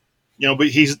to. But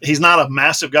he's not a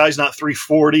massive guy. He's not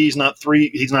 340. He's not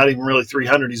even really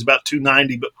 300. He's about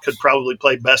 290, but could probably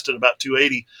play best at about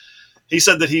 280. He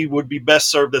said that he would be best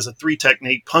served as a 3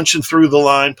 technique, punching through the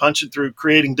line,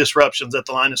 creating disruptions at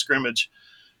the line of scrimmage.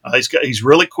 He's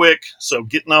really quick, so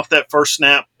getting off that first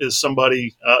snap is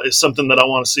something that I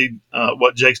want to see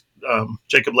what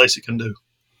Jacob Lacey can do.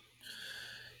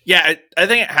 Yeah, I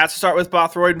think it has to start with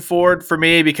Bothroyd and Ford for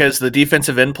me because the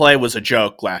defensive end play was a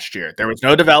joke last year. There was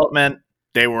no development.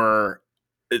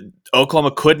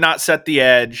 Oklahoma could not set the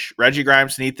edge. Reggie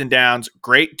Grimes and Ethan Downs,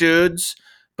 great dudes,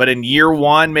 but in year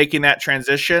one, making that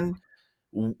transition,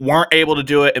 weren't able to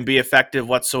do it and be effective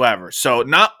whatsoever. So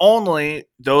not only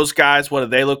those guys, what do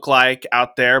they look like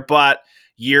out there, but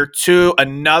year two,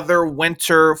 another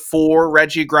winter for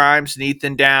Reggie Grimes and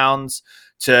Ethan Downs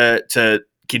to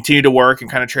continue to work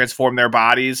and kind of transform their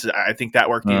bodies. I think that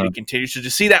work needed to continue. So to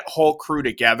see that whole crew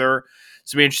together,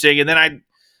 it's be interesting. And then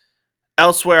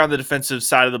elsewhere on the defensive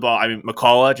side of the ball,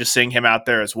 McCullough, just seeing him out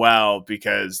there as well,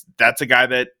 because that's a guy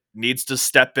that needs to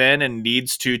step in and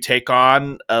needs to take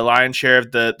on a lion's share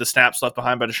of the snaps left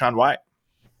behind by Deshaun White.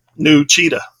 New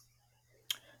cheetah.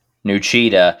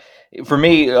 For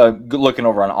me, looking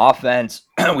over on offense,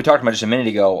 we talked about just a minute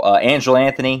ago, Angelo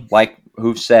Anthony, like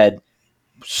Hoof said,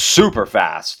 super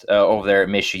fast over there at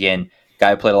Michigan. Guy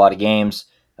who played a lot of games.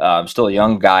 Still a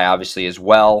young guy, obviously, as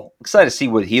well. Excited to see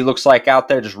what he looks like out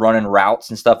there, just running routes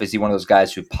and stuff. Is he one of those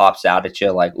guys who pops out at you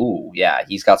like, ooh, yeah,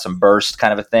 he's got some burst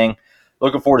kind of a thing?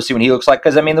 Looking forward to see what he looks like.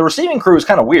 Because, the receiving crew is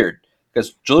kind of weird.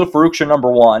 Because Jalil Farouk's your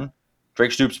number one.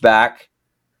 Drake Stoops back.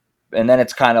 And then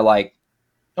it's kind of like,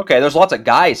 okay, there's lots of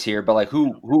guys here, but like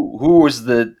who's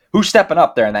stepping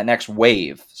up there in that next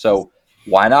wave? So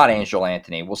why not Angelo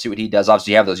Anthony? We'll see what he does.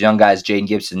 Obviously, you have those young guys, Jaden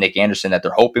Gibson, Nick Anderson, that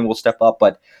they're hoping will step up,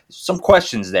 but some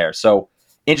questions there. So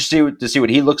interested to see what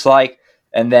he looks like.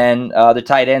 And then the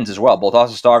tight ends as well, both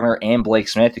Austin Stogner and Blake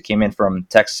Smith, who came in from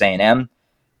Texas A&M.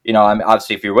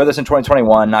 Obviously, if you're with us in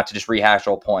 2021, not to just rehash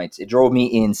old points, it drove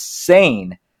me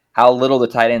insane how little the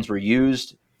tight ends were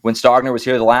used when Stogner was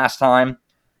here the last time.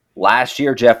 Last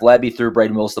year, Jeff Lebby threw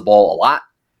Braden Willis the ball a lot.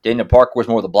 Daniel Parker was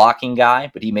more the blocking guy,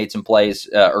 but he made some plays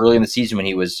early in the season when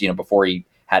he was, before he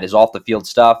had his off-the-field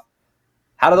stuff.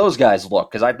 How do those guys look?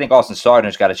 Because I think Austin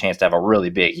Stogner's got a chance to have a really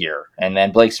big year. And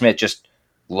then Blake Smith, just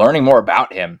learning more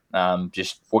about him.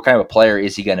 Just what kind of a player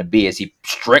is he going to be? Is he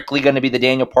strictly going to be the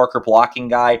Daniel Parker blocking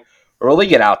guy? Or will he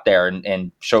get out there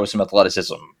and show us some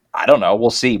athleticism? I don't know. We'll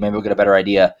see. Maybe we'll get a better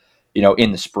idea,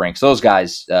 in the spring. So those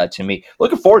guys, to me,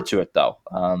 looking forward to it, though.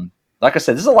 Like I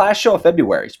said, this is the last show of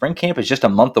February. Spring camp is just a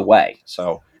month away.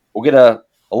 So we'll get a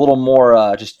little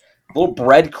more just little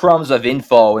breadcrumbs of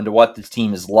info into what this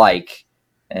team is like,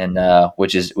 and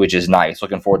which is nice.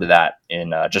 Looking forward to that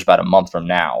in just about a month from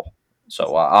now.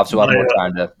 So obviously we'll have more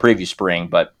time to preview spring,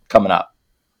 but coming up.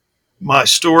 My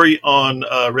story on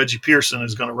Reggie Pearson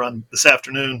is going to run this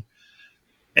afternoon,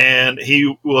 and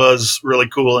he was really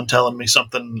cool in telling me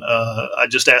something. I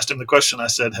just asked him the question. I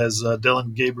said, has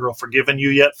Dylan Gabriel forgiven you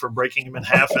yet for breaking him in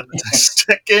half in the Texas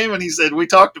Tech game? And he said, we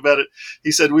talked about it.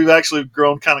 He said, we've actually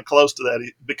grown kind of close to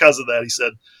that because of that. He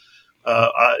said,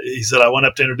 I went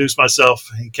up to introduce myself.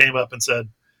 He came up and said,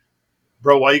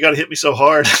 bro, why you got to hit me so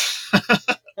hard?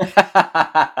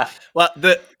 Well,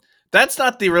 that's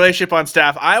not the relationship on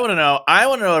staff. I want to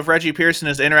know if Reggie Pearson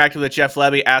has interacted with Jeff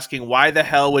Lebby asking, why the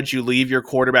hell would you leave your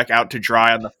quarterback out to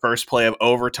dry on the first play of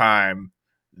overtime?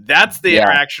 That's the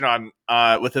interaction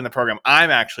on within the program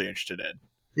I'm actually interested in.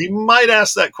 He might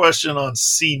ask that question on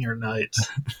senior night.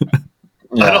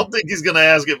 I don't think he's going to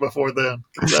ask it before then.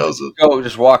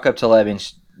 Just walk up to Lebby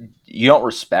and you don't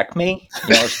respect me?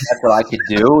 You don't respect what I could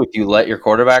do if you let your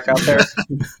quarterback out there?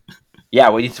 Yeah,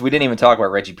 we didn't even talk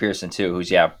about Reggie Pearson, too,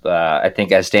 who's, I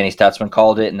think as Danny Stutzman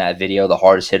called it in that video, the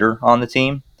hardest hitter on the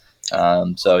team.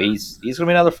 So he's going to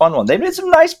be another fun one. They've made some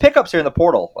nice pickups here in the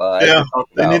portal.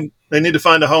 They need to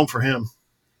find a home for him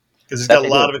because he's got a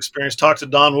lot of experience. Talked to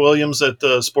Don Williams, at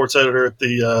the sports editor at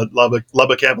the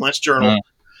Lubbock Avalanche Journal,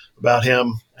 about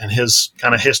him and his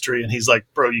kind of history. And he's like,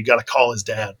 bro, you got to call his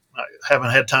dad. I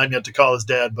haven't had time yet to call his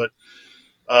dad, but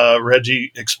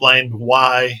Reggie explained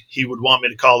why he would want me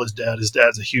to call his dad. His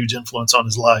dad's a huge influence on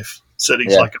his life. Said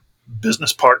he's like a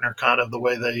business partner, kind of the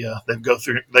way they go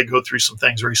through some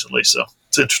things recently. So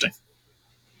it's interesting.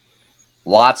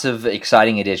 Lots of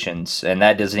exciting additions, and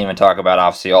that doesn't even talk about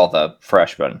obviously all the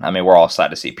freshmen. I mean, we're all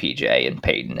excited to see PJ and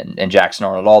Peyton and Jackson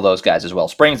Arnold, all those guys as well.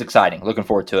 Spring's exciting. Looking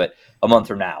forward to it a month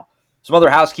from now. Some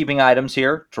other housekeeping items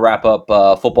here to wrap up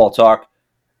football talk.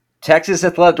 Texas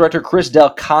Athletic Director Chris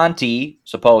Del Conte,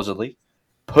 supposedly,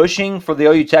 pushing for the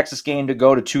OU Texas game to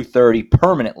go to 2:30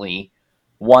 permanently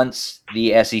once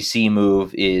the SEC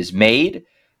move is made.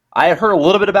 I had heard a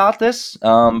little bit about this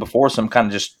before, some kind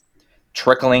of just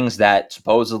tricklings that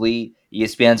supposedly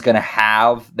ESPN's going to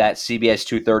have that CBS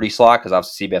 2:30 slot because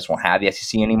obviously CBS won't have the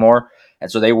SEC anymore.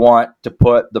 And so they want to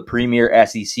put the premier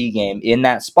SEC game in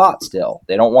that spot still.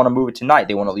 They don't want to move it tonight.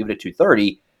 They want to leave it at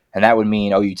 2:30, and that would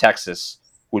mean OU Texas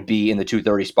would be in the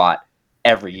 2:30 spot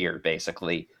every year,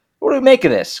 basically. What do we make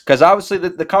of this? Because obviously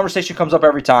the conversation comes up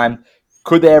every time.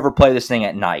 Could they ever play this thing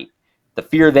at night? The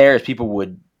fear there is people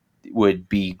would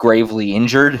be gravely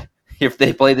injured if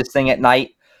they play this thing at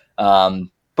night.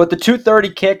 But the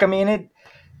 2:30 kick, I mean,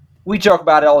 we joke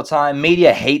about it all the time.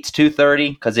 Media hates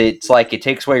 2:30 because it's like it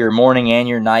takes away your morning and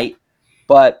your night.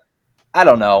 But I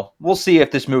don't know. We'll see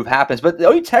if this move happens. But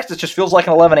OU Texas just feels like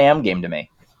an 11 a.m. game to me.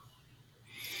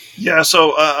 Yeah,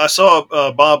 so I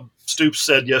saw Bob Stoops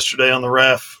said yesterday on the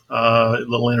Ref,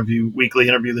 little interview, weekly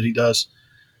interview that he does,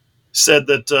 said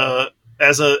that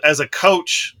as a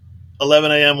coach,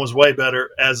 11 a.m. was way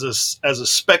better. As a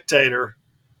spectator,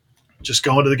 just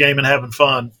going to the game and having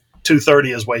fun,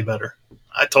 2:30 is way better.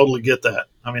 I totally get that.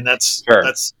 I mean, that's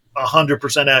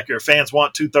 100% accurate. Fans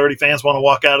want 2:30. Fans want to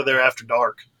walk out of there after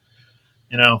dark,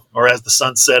 or as the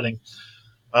sun's setting.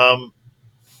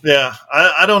 Yeah,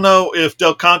 I don't know if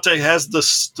Del Conte has the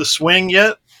swing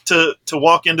yet to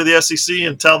walk into the SEC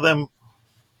and tell them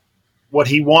what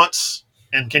he wants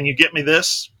and can you get me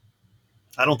this?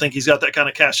 I don't think he's got that kind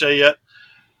of cachet yet.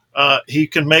 He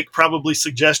can make probably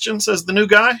suggestions as the new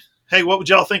guy. Hey, what would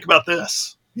y'all think about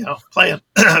this? Playing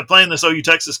this OU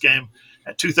Texas game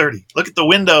at 2:30. Look at the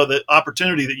window, the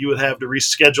opportunity that you would have to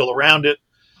reschedule around it.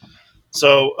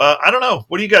 So I don't know.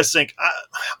 What do you guys think?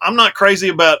 I'm not crazy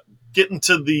about getting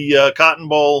to the Cotton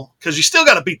Bowl because you still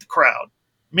got to beat the crowd.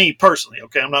 Me personally,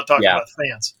 okay? I'm not talking about the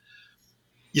fans.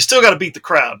 You still got to beat the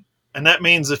crowd. And that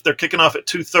means if they're kicking off at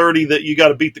 2:30 that you got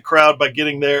to beat the crowd by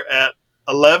getting there at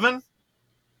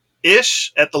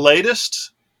 11-ish at the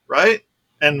latest, right?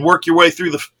 And work your way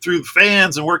through the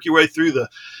fans and work your way through the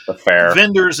fair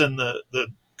vendors and the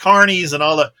carnies and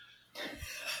all that.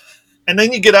 And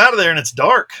then you get out of there and it's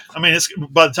dark. I mean,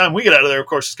 by the time we get out of there, of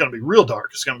course, it's going to be real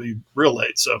dark. It's going to be real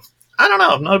late. So I don't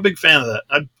know. I'm not a big fan of that.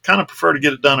 I kind of prefer to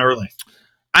get it done early.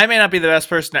 I may not be the best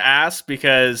person to ask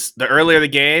because the earlier the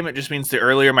game, it just means the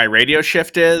earlier my radio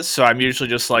shift is. So I'm usually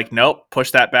just like, nope,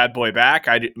 push that bad boy back.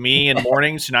 Me and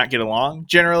mornings do not get along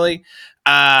generally.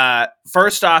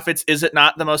 First off, is it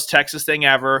not the most Texas thing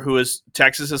ever?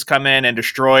 Texas has come in and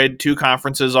destroyed 2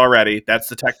 conferences already. That's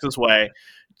the Texas way.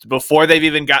 Before they've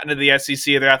even gotten to the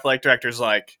SEC, their athletic director's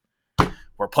like,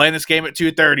 we're playing this game at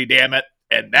 2:30, damn it.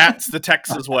 And that's the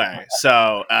Texas way.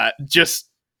 So just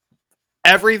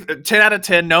Every 10 out of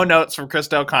 10, no notes from Chris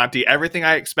Del Conte. Everything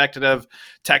I expected of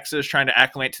Texas trying to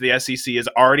acclimate to the SEC is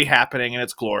already happening, and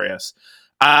it's glorious.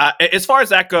 As far as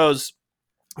that goes,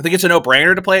 I think it's a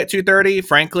no-brainer to play at 2:30.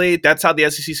 Frankly, that's how the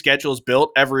SEC schedule is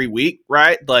built every week,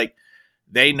 right? Like,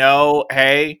 they know,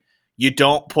 hey, you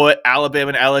don't put Alabama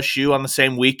and LSU on the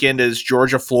same weekend as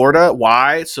Georgia, Florida.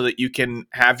 Why? So that you can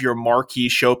have your marquee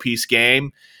showpiece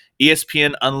game.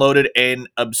 ESPN unloaded an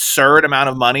absurd amount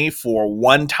of money for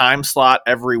one time slot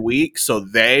every week. So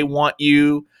they want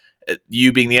you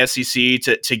being the SEC,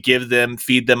 to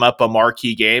feed them up a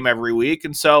marquee game every week.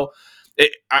 And so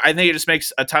I think it just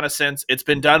makes a ton of sense. It's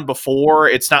been done before.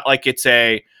 It's not like it's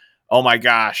oh my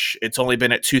gosh, it's only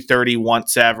been at 2:30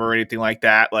 once ever or anything like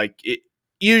that. Like,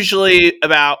 usually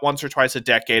about once or twice a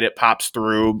decade, it pops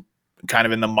through kind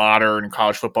of in the modern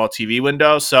college football TV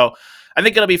window. So I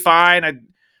think it'll be fine. It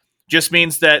just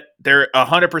means that they're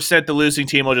 100% the losing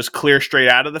team will just clear straight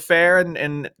out of the fair,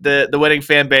 and the winning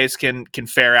fan base can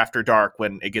fare after dark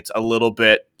when it gets a little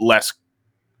bit less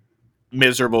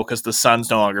miserable because the sun's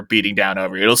no longer beating down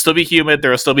over you. It'll still be humid.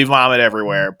 There'll still be vomit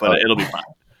everywhere, but it'll be fine.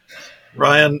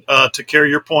 Ryan, to carry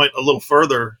your point a little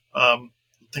further, I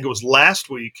think it was last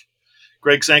week,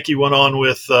 Greg Sankey went on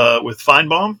with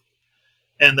Feinbaum,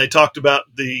 and they talked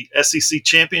about the SEC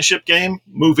championship game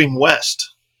moving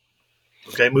west.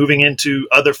 Okay, moving into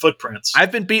other footprints.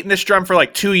 I've been beating this drum for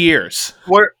like 2 years.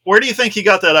 Where do you think he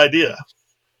got that idea?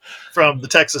 From the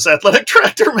Texas Athletic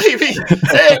Director, maybe?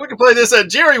 Hey, we can play this at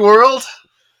Jerry World.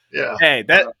 Yeah. Hey,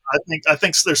 I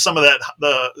think there's some of that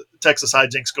the Texas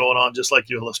hijinks going on, just like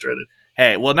you illustrated.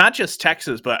 Hey, well, not just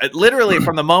Texas, but literally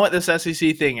from the moment this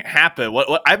SEC thing happened,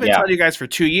 what I've been telling you guys for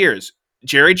 2 years,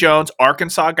 Jerry Jones,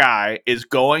 Arkansas guy, is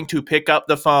going to pick up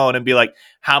the phone and be like,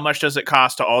 how much does it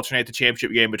cost to alternate the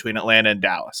championship game between Atlanta and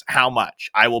Dallas? How much?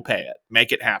 I will pay it.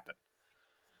 Make it happen.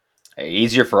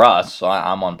 Easier for us, so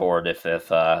I'm on board if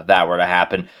that were to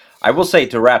happen. I will say,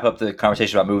 to wrap up the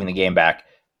conversation about moving the game back,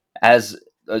 as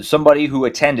somebody who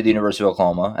attended the University of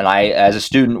Oklahoma, and I, as a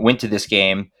student, went to this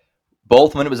game,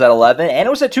 both when it was at 11 and it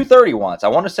was at 2:30 once. I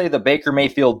want to say the Baker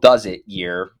Mayfield Does It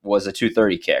year was a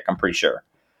 2:30 kick, I'm pretty sure.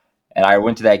 And I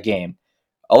went to that game.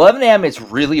 11 a.m., it's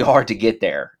really hard to get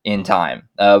there in time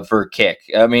for a kick.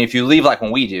 I mean, if you leave like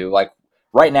when we do, like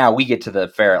right now, we get to the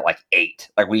fair at like 8.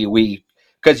 Like we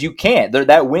because you can't.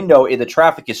 That window, the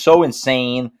traffic is so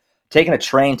insane. Taking a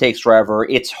train takes forever.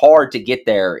 It's hard to get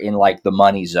there in like the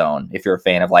money zone if you're a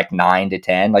fan of like 9 to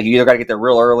 10. Like you either got to get there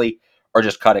real early or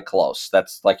just cut it close.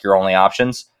 That's like your only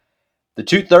options. The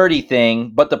 2:30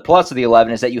 thing, but the plus of the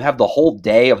 11 is that you have the whole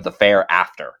day of the fair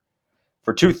after.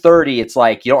 For 2:30, it's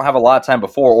like you don't have a lot of time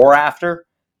before or after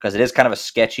because it is kind of a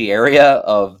sketchy area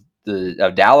of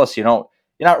Dallas. You're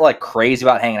not like crazy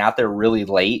about hanging out there really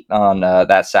late on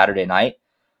that Saturday night.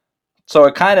 So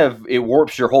it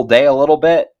warps your whole day a little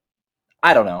bit.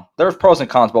 I don't know. There's pros and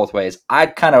cons both ways.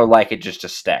 I'd kind of like it just to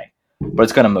stay, but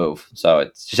it's going to move. So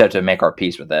it's just have to make our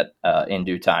peace with it in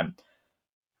due time.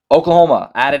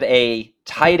 Oklahoma added a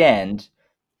tight end.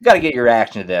 You got to get your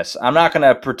reaction to this. I'm not going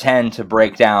to pretend to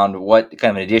break down what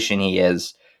kind of an addition he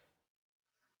is.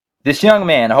 This young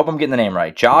man, I hope I'm getting the name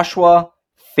right, Joshua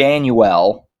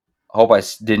Fanuel. I hope I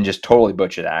didn't just totally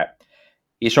butcher that.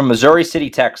 He's from Missouri City,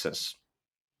 Texas.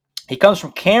 He comes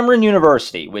from Cameron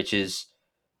University, which is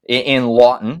in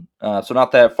Lawton, so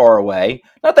not that far away.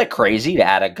 Not that crazy to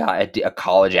add a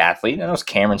college athlete. I know it's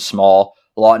Cameron Small,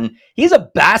 Lawton. He's a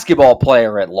basketball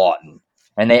player at Lawton,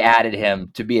 and they added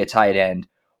him to be a tight end.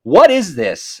 What is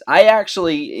this?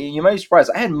 You might be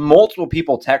surprised. I had multiple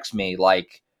people text me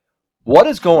like, what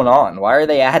is going on? Why are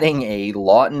they adding a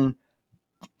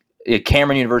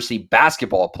Cameron University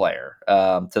basketball player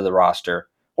to the roster?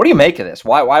 What do you make of this?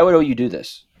 Why would OU do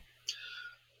this?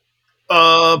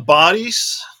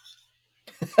 Bodies,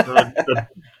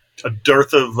 a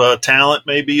dearth of talent,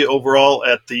 maybe overall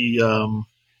at the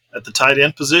tight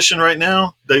end position right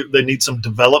now. They need some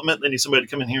development. They need somebody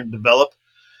to come in here and develop.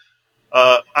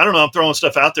 I don't know. I'm throwing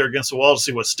stuff out there against the wall to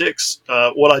see what sticks.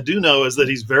 What I do know is that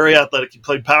he's very athletic. He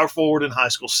played power forward in high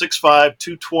school, 6'5",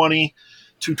 220,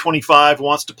 225,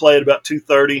 wants to play at about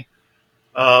 230.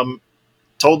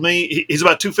 Told me he's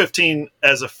about 215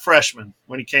 as a freshman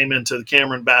when he came into the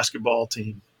Cameron basketball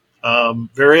team.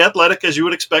 Very athletic, as you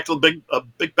would expect a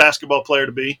big basketball player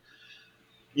to be.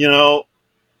 You know,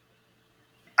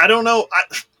 I don't know.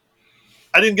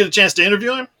 I didn't get a chance to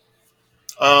interview him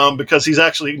because he's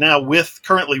actually now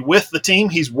currently with the team.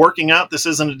 He's working out. This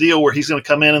isn't a deal where he's going to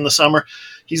come in the summer.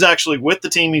 He's actually with the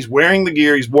team. He's wearing the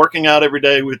gear. He's working out every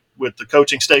day with the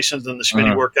coaching stations and the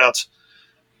Schmitty workouts.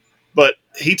 But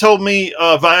he told me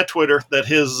via Twitter that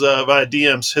via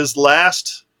DMs, his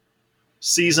last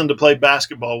season to play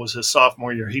basketball was his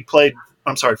sophomore year.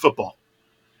 Football.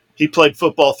 He played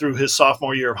football through his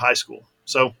sophomore year of high school.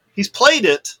 So he's played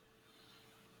it.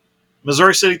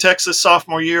 Missouri City, Texas,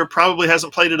 sophomore year, probably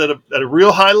hasn't played it at a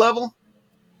real high level,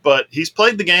 but he's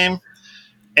played the game.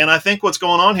 And I think what's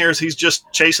going on here is he's just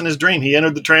chasing his dream. He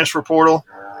entered the transfer portal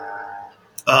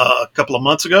a couple of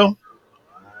months ago.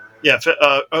 Yeah,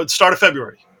 start of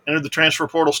February. Entered the transfer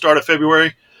portal start of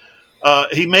February.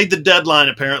 He made the deadline,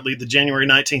 apparently, the January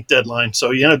 19th deadline. So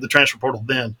he entered the transfer portal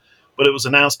then. But it was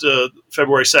announced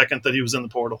February 2nd that he was in the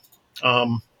portal.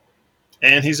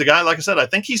 And he's a guy, like I said, I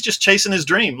think he's just chasing his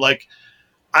dream. Like,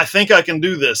 I think I can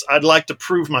do this. I'd like to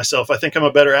prove myself. I think I'm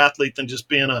a better athlete than just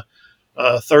being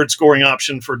a third scoring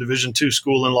option for a Division II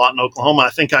school in Lawton, Oklahoma.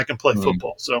 I think I can play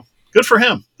football. So good for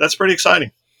him. That's pretty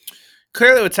exciting.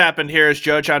 Clearly what's happened here is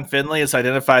Joe John Finley has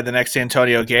identified the next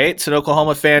Antonio Gates, and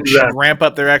Oklahoma fans should ramp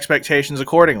up their expectations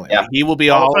accordingly. Yeah. He will be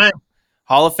Hall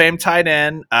of Fame tight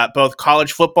end, both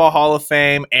College Football Hall of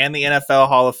Fame and the NFL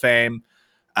Hall of Fame.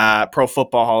 Pro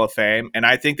Football Hall of Fame, and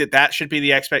I think that should be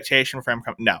the expectation for him.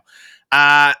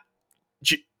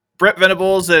 Brent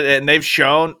Venables, and they've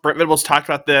shown, Brent Venables talked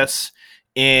about this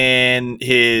in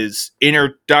his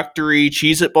introductory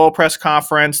Cheez-It Bowl press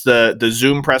conference, the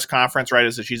Zoom press conference, right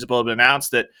as the Cheez-It Bowl had been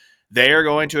announced, that they are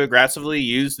going to aggressively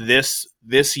use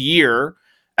this year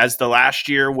as the last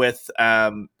year with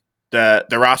the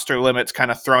roster limits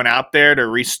kind of thrown out there to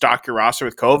restock your roster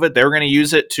with COVID. They were going to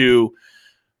use it to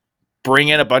bring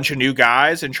in a bunch of new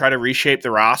guys and try to reshape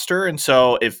the roster. And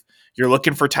so if you're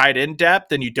looking for tight end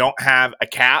depth and you don't have a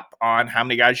cap on how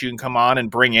many guys you can come on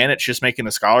and bring in, it's just making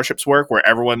the scholarships work where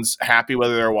everyone's happy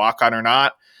whether they're a walk-on or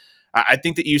not. I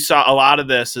think that you saw a lot of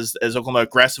this as Oklahoma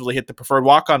aggressively hit the preferred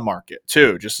walk-on market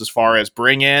too, just as far as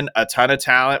bring in a ton of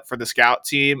talent for the scout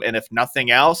team. And if nothing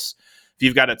else, if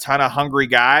you've got a ton of hungry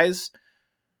guys,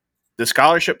 the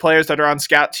scholarship players that are on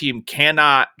scout team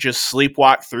cannot just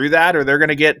sleepwalk through that, or they're going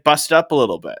to get busted up a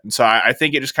little bit. And so I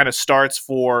think it just kind of starts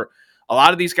for a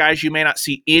lot of these guys. You may not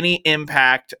see any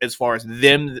impact as far as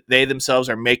they themselves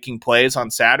are making plays on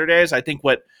Saturdays. I think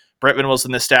what Brent Venables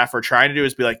and the staff are trying to do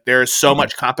is be like, there is so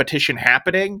much competition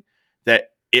happening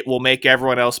that it will make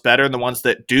everyone else better. And the ones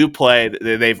that do play,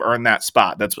 they've earned that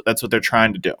spot. That's what they're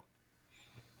trying to do.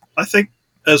 I think,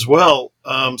 as well,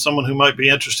 someone who might be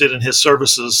interested in his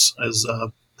services is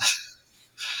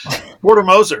Porter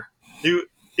Moser.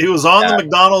 He was on the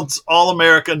McDonald's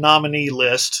All-America nominee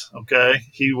list. Okay,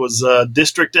 he was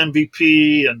district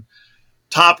MVP and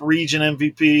top region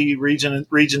MVP,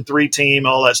 region 3 team,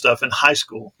 all that stuff in high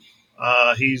school.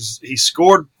 He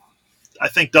scored, I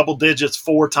think, double digits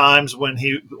 4 times when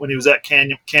he was at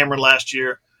Cameron last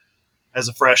year as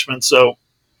a freshman. So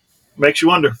makes you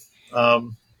wonder.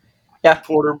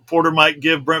 Porter might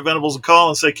give Brent Venables a call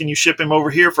and say, can you ship him over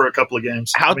here for a couple of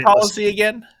games? How tall is he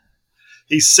again?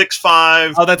 He's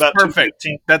 6'5". Oh, that's perfect.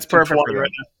 That's perfect for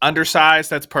right now. Undersized,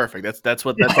 that's perfect. That's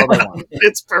all they want.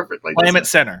 It's perfect. Play him at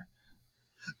center.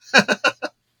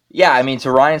 Yeah, I mean,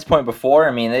 to Ryan's point before,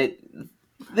 I mean,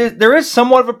 there is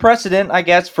somewhat of a precedent, I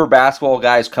guess, for basketball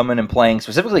guys coming and playing,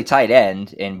 specifically tight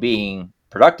end, and being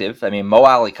productive. I mean, Mo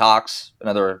Alley Cox,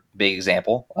 another big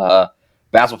example,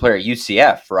 basketball player at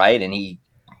UCF, right? And he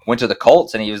went to the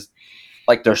Colts, and he was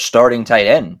like their starting tight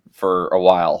end for a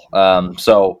while.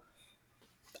 So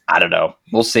I don't know.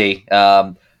 We'll see.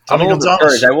 I'm a little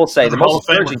discouraged. I will say the most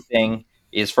encouraging thing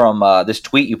is from this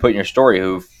tweet you put in your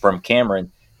story from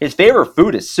Cameron. His favorite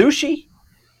food is sushi?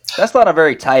 That's not a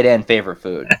very tight end favorite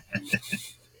food.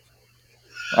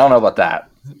 I don't know about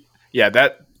that. Yeah,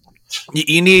 that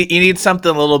you need something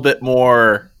a little bit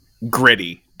more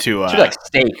gritty to like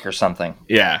steak or something.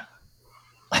 Yeah.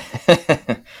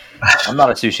 I'm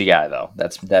not a sushi guy though.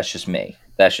 That's just me.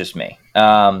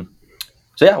 So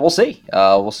yeah, we'll see.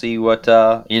 We'll see what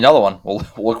another one. We'll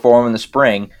look for him in the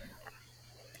spring.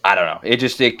 I don't know.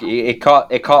 It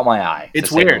caught my eye.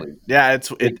 It's weird. Yeah,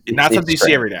 it's not something you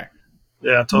see every day.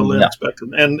 Yeah, totally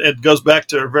unexpected. And it goes back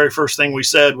to our very first thing we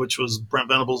said, which was Brent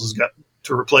Venables has got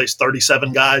to replace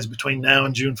 37 guys between now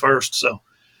and June 1st. So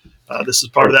this is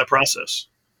part of that process.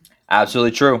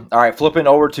 Absolutely true. All right, flipping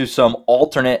over to some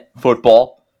alternate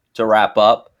football to wrap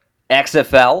up.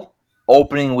 XFL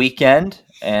opening weekend.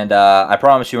 And I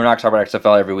promise you we're not talking about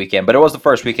XFL every weekend, but it was the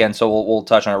first weekend, so we'll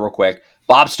touch on it real quick.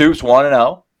 Bob Stoops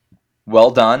 1-0.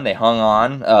 Well done. They hung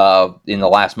on in the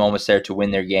last moments there to win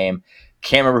their game.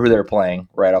 Can't remember who they were playing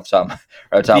right off the top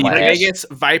of my head. Vegas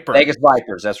Vipers. Vegas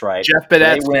Vipers, that's right. Jeff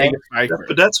Badette's Vegas Vipers.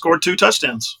 Jeff Badette scored 2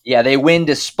 touchdowns. Yeah, they win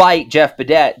despite Jeff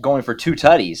Badette going for 2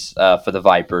 tutties for the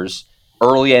Vipers.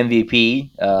 Early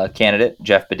MVP candidate,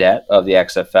 Jeff Badette of the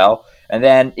XFL. And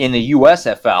then in the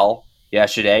USFL,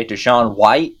 yesterday. Deshaun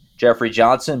White, Jeffrey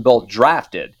Johnson, both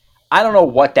drafted. I don't know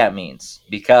what that means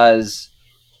because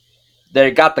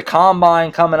they got the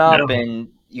combine coming up and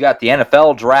you got the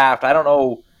NFL draft. I don't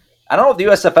know if the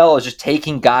USFL is just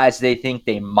taking guys they think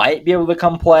they might be able to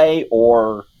come play,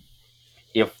 or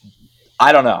if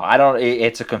I don't know.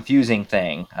 It's a confusing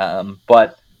thing.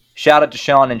 But shout out to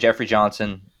Sean and Jeffrey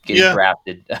Johnson getting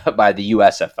drafted by the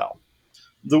USFL.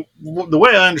 The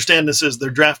way I understand this is they're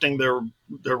drafting their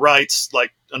rights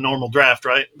like a normal draft,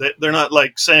 right? They're not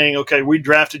like saying, okay, we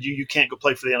drafted you, you can't go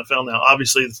play for the NFL now.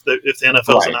 Obviously, if the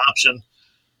NFL is an option,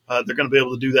 they're going to be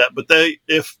able to do that. But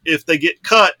if they get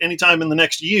cut anytime in the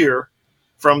next year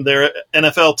from their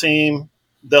NFL team,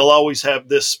 they'll always have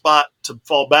this spot to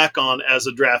fall back on as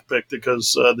a draft pick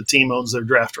because the team owns their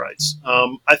draft rights.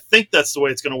 I think that's the way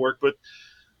it's going to work. But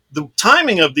the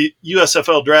timing of the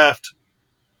USFL draft,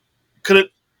 could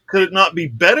it not be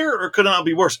better or could it not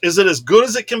be worse? Is it as good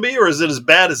as it can be or is it as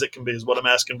bad as it can be is what I'm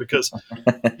asking, because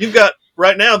you've got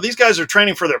right now, these guys are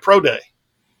training for their pro day.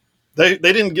 They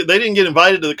didn't get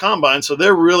invited to the combine, so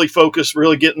they're really focused,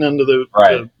 really getting into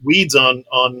the weeds on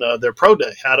their pro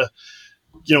day, how to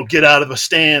get out of a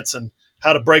stance and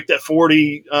how to break that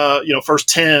 40 first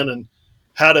 10 and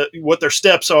what their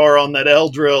steps are on that L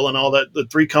drill and all that, the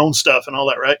 3-cone stuff and all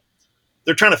that, right?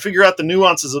 They're trying to figure out the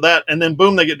nuances of that, and then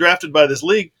boom, they get drafted by this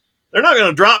league. They're not going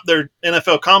to drop their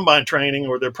NFL combine training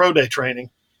or their pro day training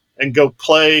and go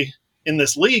play in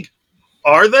this league,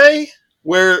 are they?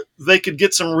 Where they could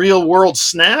get some real world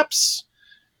snaps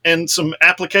and some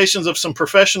applications of some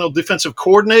professional defensive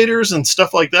coordinators and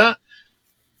stuff like that.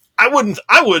 I wouldn't.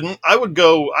 I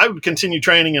would continue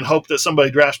training and hope that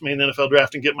somebody drafts me in the NFL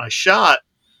draft and get my shot.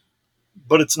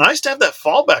 But it's nice to have that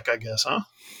fallback, I guess, huh?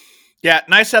 Yeah,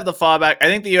 nice to have the fallback. I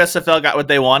think the USFL got what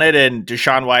they wanted, and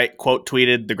Deshaun White quote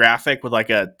tweeted the graphic with like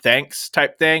a thanks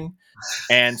type thing.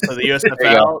 And so the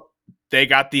USFL, they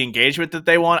got the engagement that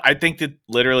they want. I think that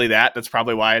literally that's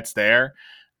probably why it's there.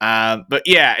 But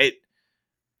yeah,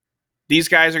 these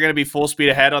guys are going to be full speed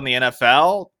ahead on the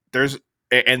NFL.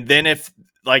 And then if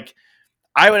like,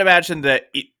 I would imagine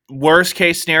that worst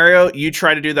case scenario, you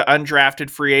try to do the undrafted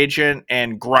free agent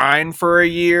and grind for a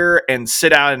year and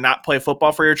sit out and not play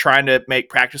football for a year, trying to make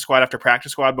practice squad after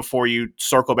practice squad before you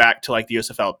circle back to like the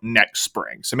USFL next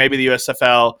spring. So maybe the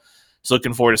USFL is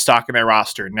looking forward to stocking their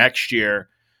roster next year.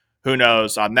 Who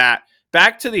knows on that?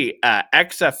 Back to the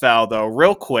XFL though,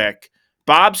 real quick.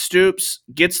 Bob Stoops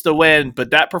gets the win, but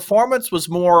that performance was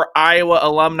more Iowa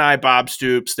alumni Bob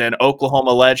Stoops than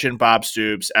Oklahoma legend Bob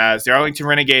Stoops, as the Arlington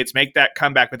Renegades make that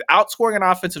comeback without scoring an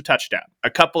offensive touchdown.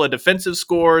 A couple of defensive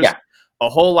scores, a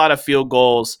whole lot of field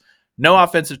goals, no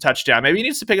offensive touchdown. Maybe he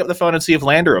needs to pick up the phone and see if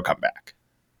Landry will come back.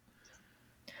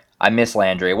 I miss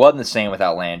Landry. It wasn't the same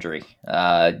without Landry.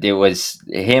 It was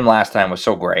him last time was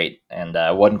so great, and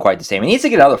wasn't quite the same. He needs to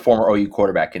get another former OU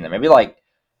quarterback in there. Maybe like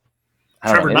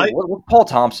Trevor Knight. What's Paul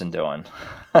Thompson doing?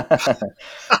 I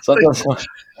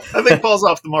think Paul's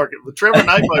off the market, but Trevor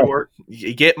Knight might work.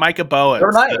 You get Micah Bowens,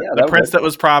 the prince that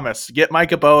was promised. Get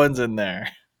Micah Bowens in there.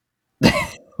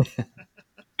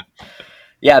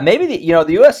 Yeah, maybe the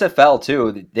USFL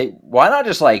too. Why not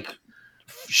just like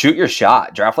shoot your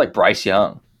shot, draft like Bryce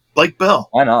Young, Blake Bell?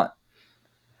 Why not?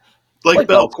 Blake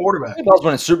Bell, quarterback. Blake Bell's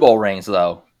winning Super Bowl rings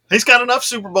though. He's got enough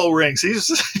Super Bowl rings.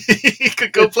 He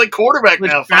could go play quarterback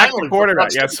now. Finally,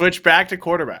 quarterback. Yeah, switch back to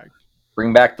quarterback.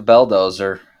 Bring back the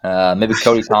Belldozer. Maybe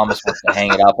Cody Thomas wants to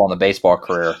hang it up on the baseball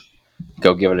career.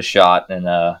 Go give it a shot in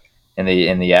the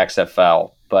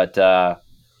XFL. But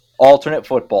alternate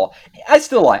football, I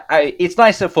still like. It's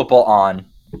nice to have football on.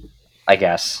 I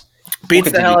guess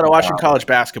beats the hell out of watching college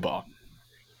basketball.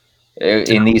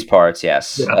 In these parts,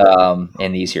 yes. Yeah.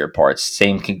 In these here parts,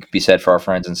 same can be said for our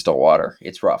friends in Stillwater.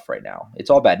 It's rough right now. It's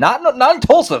all bad. Not in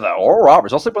Tulsa though, or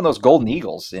Roberts. I'll sleep on those Golden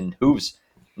Eagles in Hooves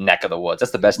neck of the woods.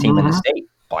 That's the best team in the state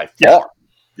by far.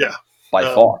 Yeah, by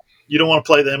far. You don't want to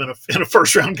play them in a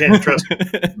first round game. Trust me.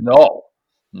 No,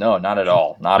 not at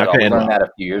all. Not at all. We learned that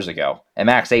a few years ago. And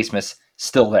Max Asmus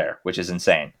still there, which is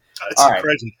insane. It's crazy.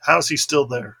 Right. How is he still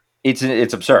there? It's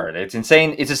absurd. It's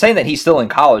insane. It's insane that he's still in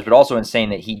college, but also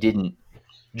insane that he didn't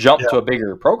jump to a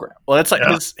bigger program. Well, it's like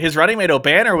his running mate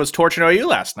O'Banner was torching OU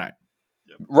last night.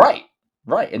 Right.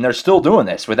 And they're still doing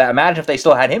this with that. Imagine if they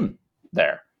still had him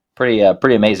there. Pretty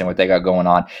amazing what they got going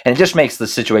on. And it just makes the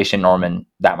situation in Norman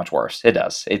that much worse. It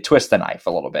does. It twists the knife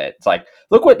a little bit. It's like,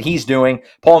 look what he's doing.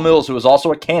 Paul Mills, who was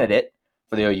also a candidate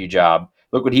for the OU job,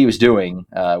 look what he was doing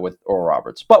with Oral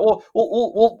Roberts. But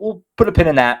we'll put a pin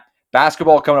in that.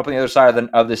 Basketball coming up on the other side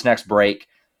of this next break.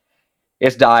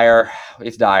 It's dire.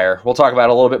 It's dire. We'll talk about it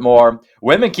a little bit more.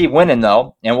 Women keep winning,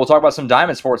 though, and we'll talk about some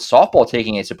Diamond Sports softball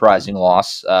taking a surprising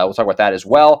loss. We'll talk about that as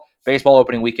well. Baseball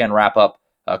opening weekend wrap-up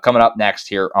coming up next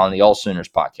here on the AllSooners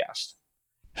Podcast.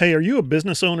 Hey, are you a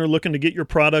business owner looking to get your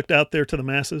product out there to the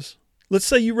masses? Let's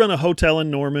say you run a hotel in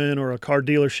Norman or a car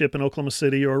dealership in Oklahoma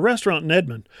City or a restaurant in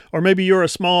Edmond, or maybe you're a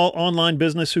small online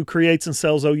business who creates and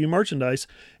sells OU merchandise,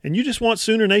 and you just want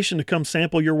Sooner Nation to come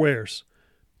sample your wares.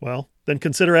 Well, then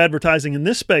consider advertising in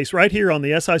this space right here on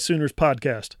the SI Sooners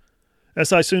Podcast.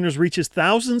 SI Sooners reaches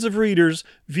thousands of readers,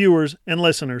 viewers, and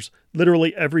listeners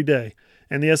literally every day,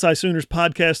 and the SI Sooners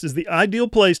Podcast is the ideal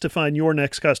place to find your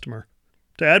next customer.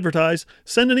 To advertise,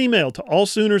 send an email to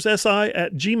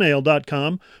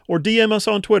allsoonersi@gmail.com or DM us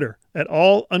on Twitter at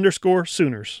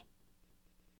all_Sooners.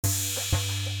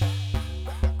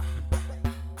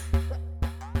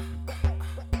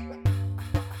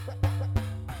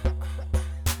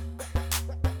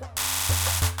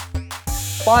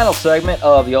 Final segment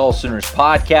of the AllSooners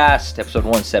Podcast, episode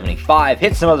 175.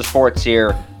 Hit some other sports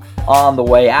here on the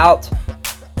way out.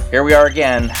 Here we are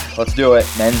again. Let's do it.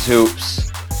 Men's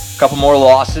hoops. Couple more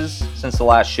losses since the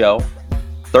last show.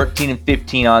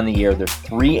 13-15 on the year. They're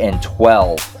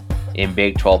 3-12 in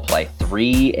Big 12 play.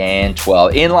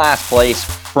 3-12 in last place,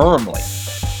 firmly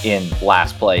in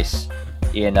last place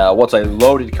in what's a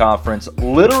loaded conference.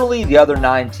 Literally, the other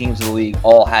 9 teams of the league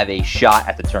all have a shot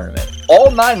at the tournament. All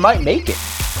 9 might make it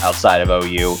outside of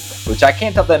OU, which I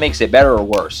can't tell if that makes it better or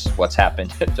worse. What's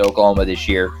happened to Oklahoma this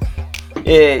year?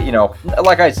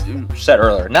 Like I said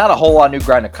earlier, not a whole lot of new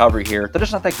ground to cover here. They're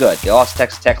just not that good. They lost to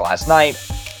Texas Tech last night.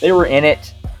 They were in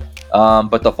it,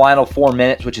 but the final 4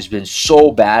 minutes, which has been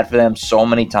so bad for them so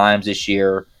many times this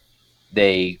year,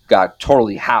 they got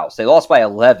totally housed. They lost by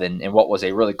 11 in what was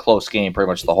a really close game pretty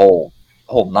much the whole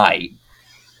night.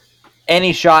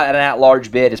 Any shot at an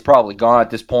at-large bid is probably gone at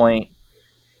this point.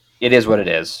 It is what it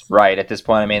is, right? At this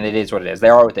point, I mean, it is what it is. They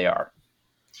are what they are.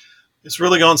 It's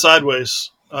really gone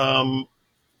sideways.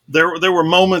 There were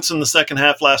moments in the second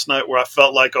half last night where I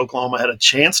felt like Oklahoma had a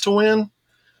chance to win,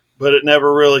 but it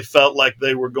never really felt like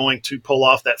they were going to pull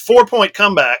off that 4-point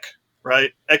comeback,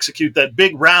 right? Execute that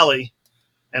big rally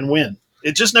and win.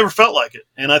 It just never felt like it.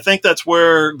 And I think that's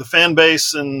where the fan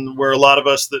base and where a lot of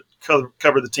us that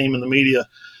cover the team in the media,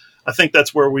 I think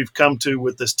that's where we've come to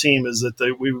with this team is that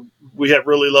we have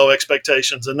really low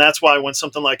expectations. And that's why when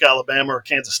something like Alabama or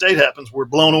Kansas State happens, we're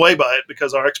blown away by it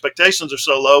because our expectations are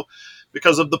so low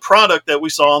because of the product that we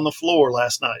saw on the floor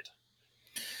last night.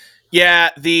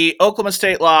 Yeah, the Oklahoma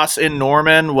State loss in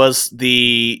Norman was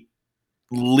the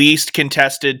least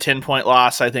contested 10-point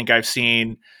loss I think I've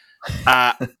seen.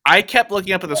 I kept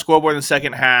looking up at the scoreboard in the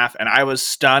second half, and I was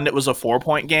stunned it was a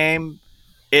 4-point game.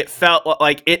 It felt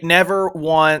like it never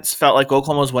once felt like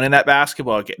Oklahoma was winning that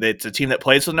basketball game. It's a team that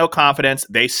plays with no confidence.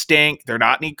 They stink. They're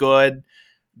not any good.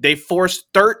 They forced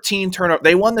 13 turnovers.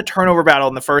 They won the turnover battle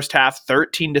in the first half,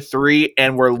 13-3,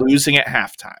 and we're losing at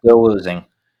halftime. Still losing.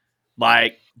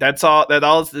 Like that's all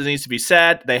that needs to be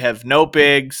said. They have no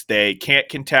bigs. They can't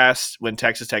contest when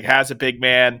Texas Tech has a big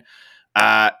man.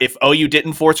 If OU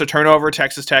didn't force a turnover,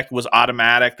 Texas Tech was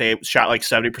automatic. They shot like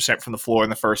 70% from the floor in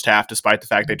the first half, despite the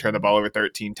fact they turned the ball over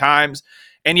 13 times.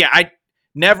 And yeah, I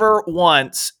never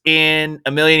once in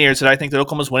a million years did I think that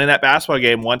Oklahoma was winning that basketball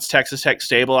game once Texas Tech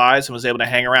stabilized and was able to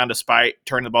hang around despite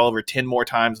turning the ball over 10 more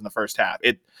times in the first half.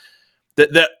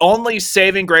 The only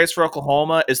saving grace for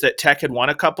Oklahoma is that Tech had won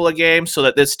a couple of games so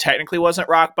that this technically wasn't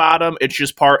rock bottom. It's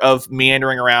just part of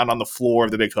meandering around on the floor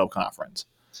of the Big 12 Conference.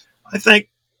 I think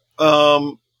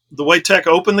the way Tech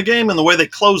opened the game and the way they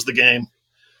closed the game,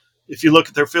 if you look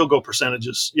at their field goal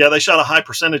percentages, yeah, they shot a high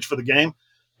percentage for the game.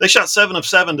 They shot 7 of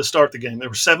 7 to start the game. They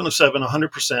were 7 of 7,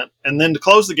 100%. And then to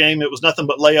close the game, it was nothing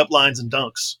but layup lines and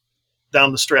dunks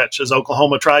down the stretch as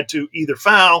Oklahoma tried to either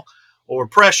foul or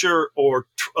pressure or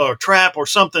trap or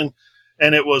something.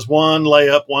 And it was one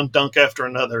layup, one dunk after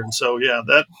another. And so, yeah,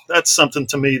 that's something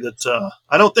to me that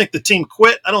I don't think the team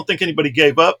quit. I don't think anybody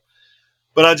gave up.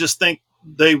 But I just think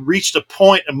they reached a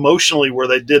point emotionally where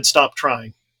they did stop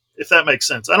trying, if that makes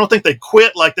sense. I don't think they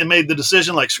quit like they made the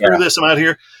decision, like, screw this, I'm out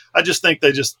here. I just think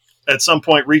they just at some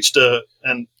point reached a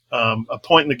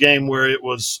point in the game where it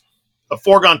was a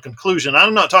foregone conclusion.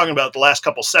 I'm not talking about the last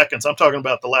couple seconds. I'm talking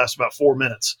about the last about 4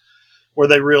 minutes where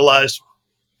they realized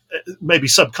maybe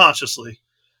subconsciously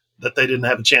that they didn't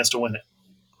have a chance to win it.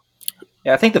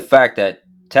 Yeah, I think the fact that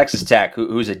Texas Tech,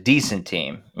 who's a decent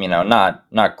team,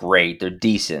 not great, they're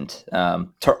decent,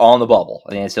 on the bubble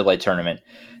in the NCAA tournament.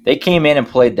 They came in and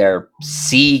played their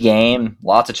C game,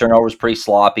 lots of turnovers, pretty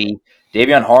sloppy.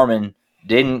 Davion Harmon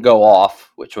didn't go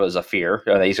off, which was a fear.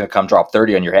 He's going to come drop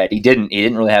 30 on your head. He didn't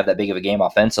really have that big of a game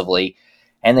offensively.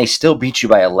 and they still beat you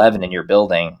by 11 in your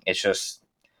building. It's just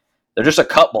they're just a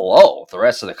cut below the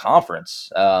rest of the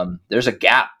conference. There's a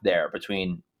gap there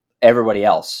between everybody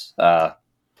else. Not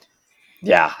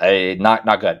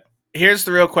good. Here's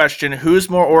the real question. Who's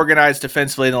more organized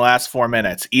defensively in the last 4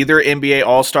 minutes? Either NBA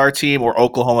All-Star team or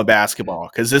Oklahoma basketball,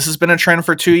 because this has been a trend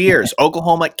for 2 years.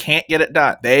 Oklahoma can't get it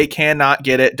done. They cannot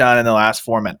get it done in the last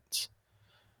 4 minutes.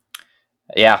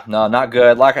 Yeah, no, not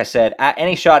good. Like I said,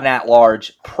 any shot at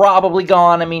large, probably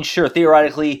gone. I mean, sure,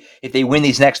 theoretically, if they win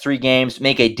these next 3 games,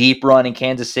 make a deep run in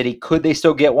Kansas City, could they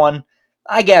still get one?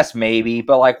 I guess maybe,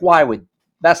 but like, why would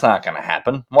that's not going to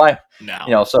happen? Why?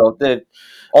 No. So the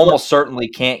almost certainly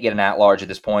can't get an at-large at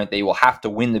this point. They will have to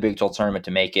win the Big 12 tournament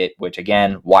to make it, which,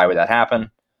 again, why would that happen?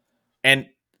 And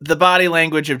the body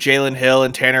language of Jalen Hill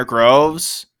and Tanner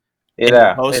Groves in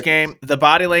Yeah, the post-game, the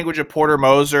body language of Porter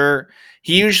Moser,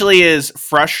 he usually is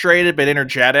frustrated but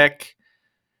energetic.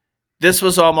 This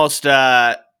was almost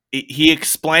he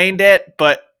explained it,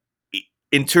 but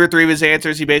in 2 or 3 of his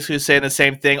answers, he basically was saying the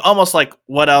same thing, almost like,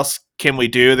 what else can we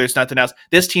do? There's nothing else.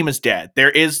 This team is dead.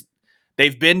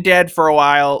 They've been dead for a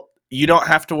while. You don't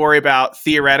have to worry about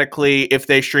theoretically if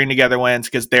they string together wins,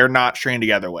 because they're not stringing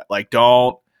together wins. Like,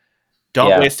 don't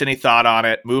waste any thought on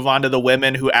it. Move on to the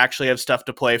women who actually have stuff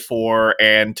to play for,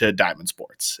 and to Diamond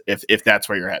Sports, if that's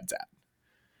where your head's at.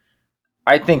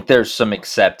 I think there's some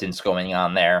acceptance going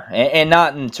on there, and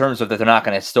not in terms of that they're not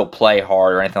going to still play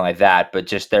hard or anything like that, but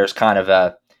just there's kind of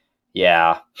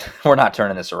we're not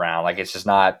turning this around. Like, it's just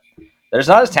they're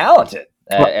not as talented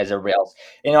as everybody else.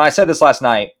 I said this last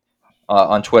night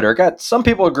on Twitter. Got some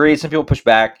people agreed, some people pushed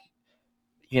back.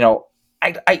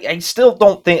 I still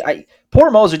don't think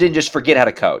Porter Moser didn't just forget how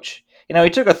to coach. He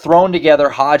took a thrown together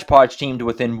hodgepodge team to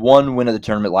within 1 win of the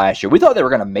tournament last year. We thought they were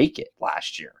going to make it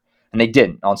last year, and they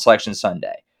didn't on Selection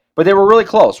Sunday. But they were really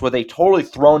close with a totally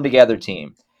thrown together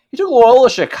team. He took Loyola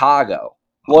Chicago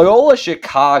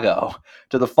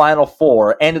to the Final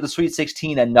Four and to the Sweet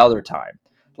 16 another time.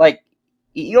 Like,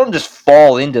 you don't just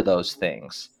fall into those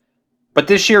things. But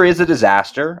this year is a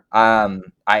disaster.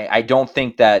 I don't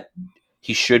think that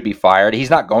he should be fired. He's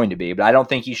not going to be, but I don't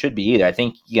think he should be either. I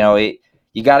think you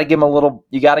got to give him a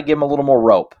little more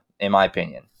rope, in my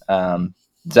opinion.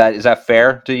 Is that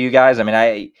fair to you guys? I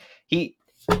mean, he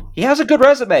has a good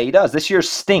resume. He does. This year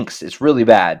stinks. It's really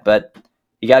bad, but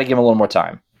you got to give him a little more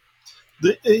time.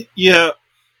 I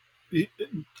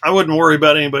wouldn't worry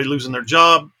about anybody losing their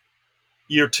job.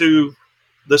 Year 2,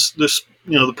 this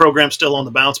the program's still on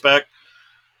the bounce back.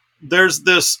 There's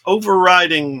this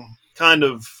overriding kind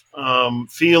of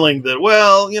feeling that,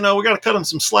 we got to cut them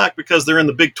some slack because they're in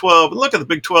the Big 12. And look at the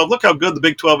Big 12. Look how good the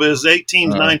Big 12 is. 8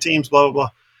 teams, 9 teams, blah, blah, blah.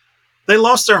 They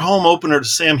lost their home opener to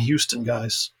Sam Houston,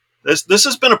 guys. This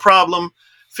has been a problem.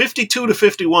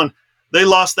 52-51. They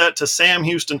lost that to Sam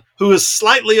Houston, who is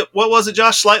slightly, what was it,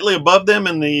 Josh? Slightly above them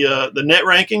in the net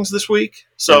rankings this week.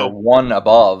 So one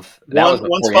above. That was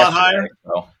one spot higher.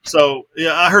 So,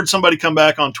 I heard somebody come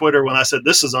back on Twitter when I said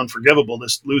this is unforgivable,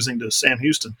 this losing to Sam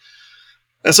Houston.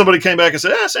 And somebody came back and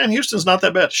said, Sam Houston's not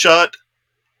that bad. Shut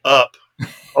up.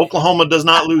 Oklahoma does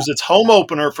not lose its home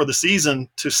opener for the season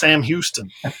to Sam Houston.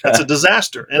 That's a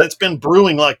disaster. And it's been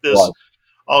brewing like this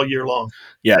all year long.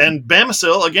 Yeah. And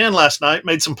Bamisil, again, last night,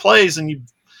 made some plays, and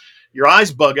your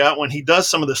eyes bug out when he does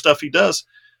some of the stuff he does.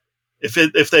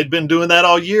 If they'd been doing that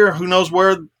all year, who knows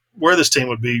where this team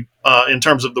would be in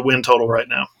terms of the win total right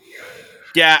now.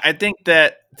 Yeah, I think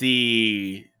that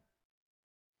the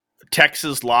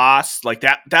Texas loss, like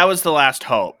that was the last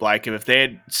hope. Like, if they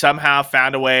had somehow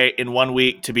found a way in 1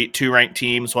 week to beat 2 ranked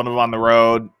teams, one of them on the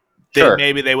road, then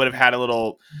maybe they would have had a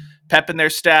little pep in their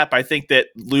step. I think that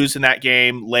losing that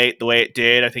game late the way it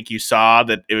did, I think you saw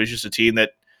that it was just a team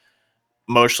that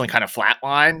emotionally kind of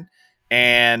flatlined.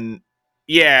 And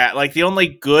like, the only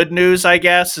good news, I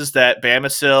guess, is that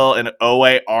Bamisil and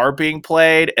Owe are being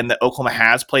played, and that Oklahoma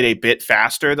has played a bit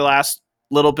faster the last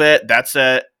little bit. That's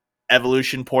a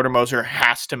evolution Porter Moser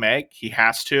has to make. He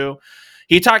has to.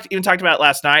 He even talked about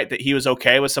last night that he was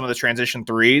okay with some of the transition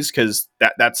threes, because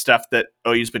that's stuff that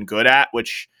OU's been good at,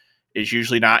 which is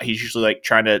usually not. He's usually like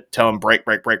trying to tell him break.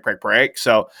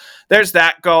 So there's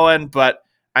that going. But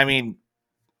I mean,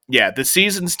 the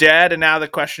season's dead, and now the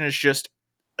question is just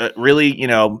a really,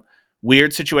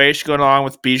 weird situation going on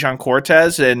with Bijan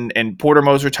Cortez, and Porter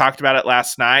Moser talked about it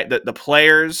last night, that the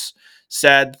players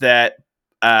said that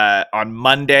on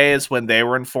Monday is when they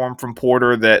were informed from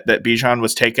Porter that Bijan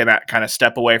was taking that kind of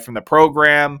step away from the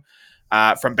program,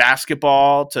 from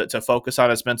basketball to focus on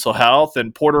his mental health.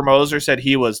 And Porter Moser said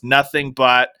he was nothing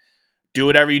but, do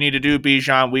whatever you need to do,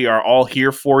 Bijan. We are all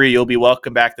here for you. You'll be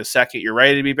welcome back the second you're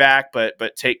ready to be back, but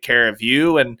take care of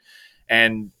you.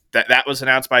 And that was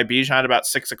announced by Bijan at about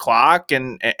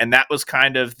 6:00, and that was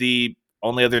kind of the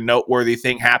only other noteworthy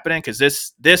thing happening, because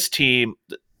this team,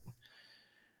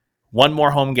 one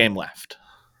more home game left.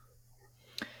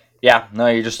 Yeah, no,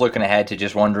 you're just looking ahead to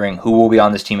just wondering who will be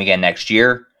on this team again next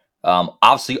year.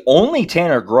 Obviously, only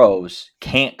Tanner Groves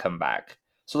can't come back.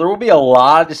 So there will be a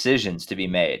lot of decisions to be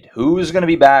made. Who's going to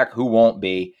be back, who won't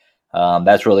be.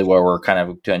 That's really where we're kind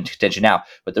of doing attention now.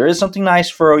 But there is something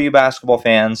nice for OU basketball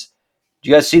fans. Did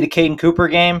you guys see the Caden Cooper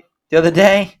game the other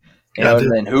day?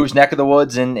 In whose neck of the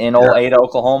woods in old Ada,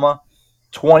 Oklahoma?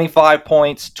 25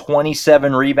 points,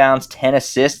 27 rebounds, 10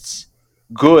 assists.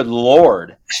 Good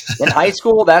Lord. In high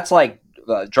school, that's like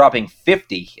dropping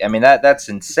 50. I mean, that's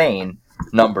insane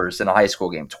numbers in a high school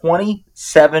game.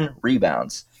 27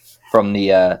 rebounds from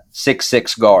the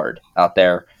 6'6" guard out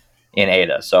there in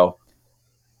Ada. So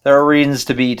there are reasons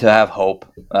to have hope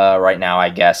right now, I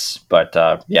guess. But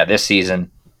this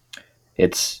season,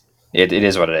 it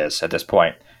is what it is at this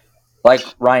point. Like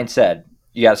Ryan said,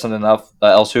 you got something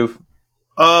else, Hoof?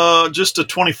 Just a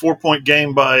 24-point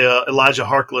game by Elijah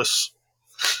Harkless.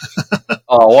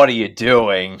 Oh, what are you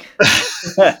doing?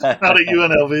 Out at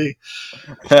UNLV.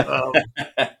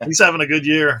 He's having a good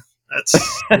year.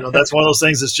 That's one of those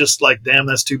things that's just like, damn,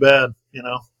 that's too bad,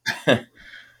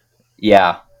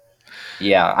 Yeah.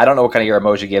 I don't know what kind of year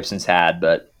Emoji Gibson's had,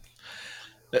 but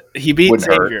he beat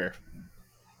Xavier.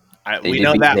 We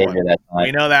know that one.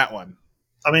 We know that one.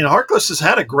 I mean, Harkless has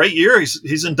had a great year.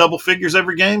 He's in double figures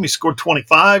every game. He scored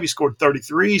 25. He scored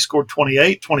 33. He scored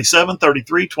 28, 27,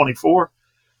 33, 24.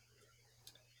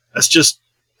 That's just,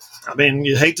 I mean,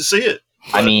 you hate to see it.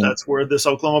 I mean, that's where this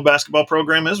Oklahoma basketball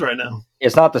program is right now.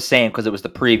 It's not the same because it was the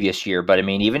previous year, but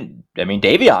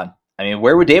Davion. I mean,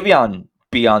 where would Davion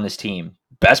be on this team?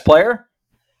 Best player?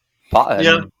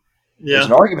 There's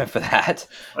an argument for that.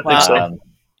 I think so.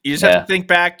 You just have to think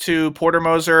back to Porter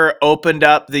Moser opened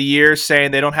up the year saying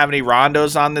they don't have any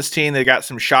rondos on this team. They got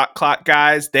some shot clock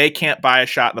guys. They can't buy a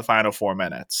shot in the final 4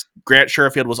 minutes. Grant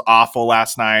Sherfield was awful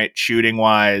last night, shooting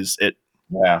wise.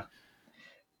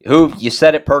 Who, you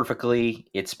said it perfectly.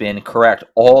 It's been correct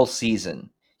all season.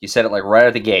 You said it like right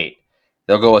at the gate.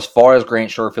 They'll go as far as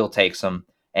Grant Sherfield takes them,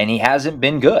 and he hasn't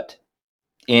been good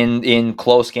in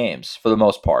close games for the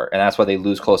most part, and that's why they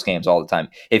lose close games all the time.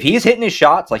 If he's hitting his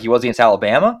shots like he was against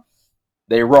Alabama,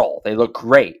 they roll. They look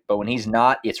great, but when he's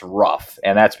not, it's rough,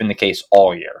 and that's been the case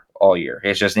all year.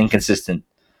 It's just inconsistent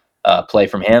play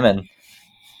from him, and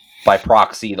by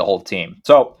proxy, the whole team.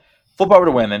 So, flip over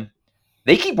to women.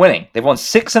 They keep winning. They've won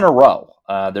 6 in a row.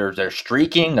 They're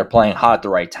streaking. They're playing hot at the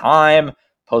right time.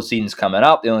 Postseason's coming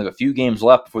up. They only have a few games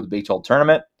left before the Big 12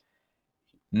 tournament.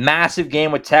 Massive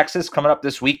game with Texas coming up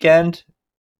this weekend.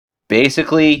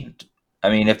 Basically, I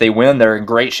mean, if they win, they're in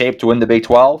great shape to win the Big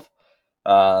 12.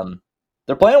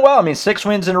 They're playing well. I mean, 6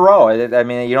 wins in a row. I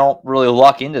mean, you don't really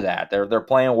luck into that. They're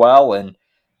playing well and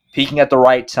peaking at the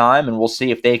right time, and we'll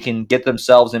see if they can get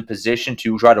themselves in position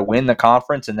to try to win the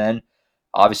conference, and then,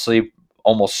 obviously,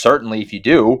 almost certainly, if you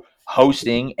do,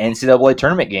 hosting NCAA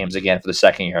tournament games again for the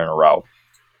second year in a row.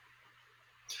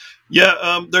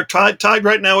 Yeah, they're tied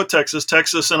right now with Texas.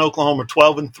 Texas and Oklahoma are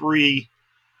 12-3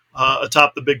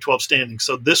 atop the Big 12 standings.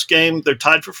 So this game, they're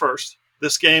tied for first.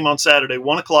 This game on Saturday,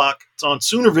 1:00. It's on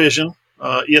Sooner Vision,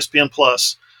 ESPN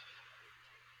Plus.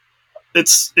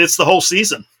 It's the whole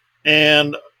season.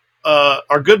 And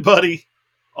our good buddy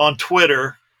on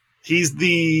Twitter, he's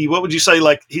what would you say?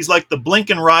 He's like the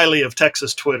Blinken Riley of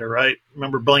Texas Twitter, right?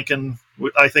 Remember Blinken?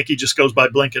 I think he just goes by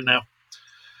Blinken now.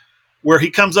 Where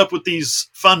he comes up with these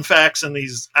fun facts and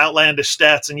these outlandish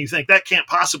stats, and you think that can't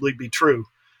possibly be true.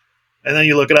 And then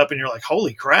you look it up and you're like,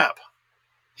 holy crap.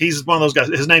 He's one of those guys.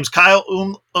 His name's Kyle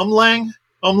Umlong.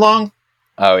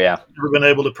 Oh, yeah. Never been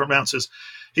able to pronounce his.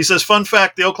 He says, fun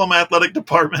fact, the Oklahoma Athletic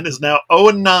Department is now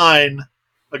 0-9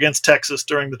 against Texas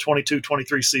during the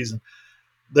 22-23 season.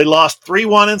 They lost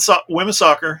 3-1 in women's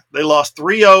soccer. They lost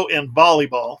 3-0 in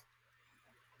volleyball.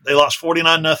 They lost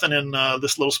 49-0 in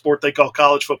this little sport they call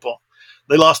college football.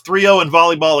 They lost 3-0 in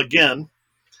volleyball again.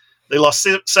 They lost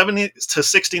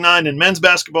 70-69 in men's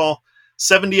basketball,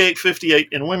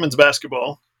 78-58 in women's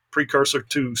basketball, precursor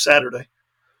to Saturday.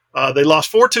 They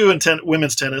lost 4-2 in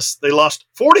women's tennis. They lost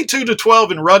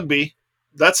 42-12 in rugby.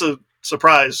 That's a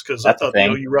surprise because I thought the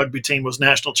OU rugby team was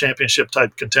national championship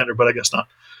type contender, but I guess not.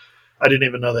 I didn't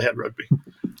even know they had rugby.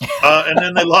 And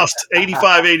then they lost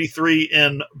 85-83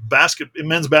 in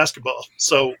men's basketball.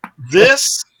 So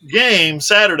this game,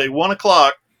 Saturday,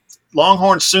 1:00,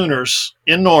 Longhorn Sooners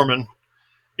in Norman,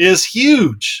 is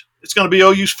huge. It's going to be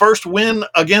OU's first win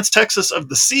against Texas of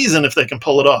the season if they can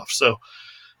pull it off. So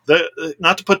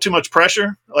not to put too much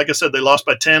pressure. Like I said, they lost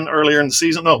by 10 earlier in the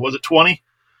season. No, was it 20?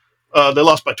 They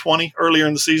lost by 20 earlier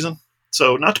in the season.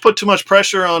 So not to put too much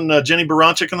pressure on Jenny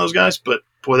Baranczyk and those guys, but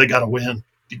boy, they got to win.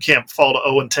 You can't fall to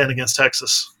 0-10 against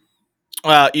Texas.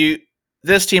 Well,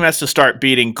 this team has to start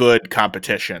beating good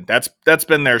competition. That's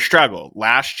been their struggle.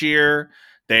 Last year,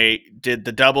 they did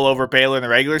the double over Baylor in the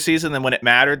regular season. Then when it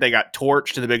mattered, they got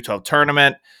torched in the Big 12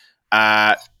 tournament.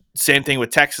 Same thing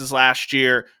with Texas last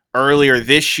year. Earlier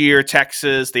this year,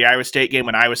 Texas, the Iowa State game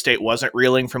when Iowa State wasn't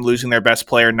reeling from losing their best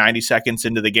player 90 seconds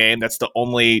into the game. That's the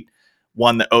only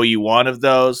one that OU won of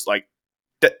those. Like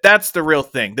that's the real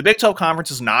thing. The Big 12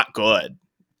 conference is not good.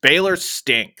 Baylor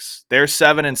stinks. They're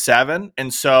 7-7.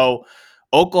 And so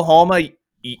Oklahoma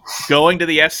going to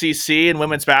the SEC in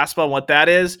women's basketball, and what that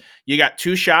is, you got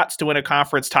 2 shots to win a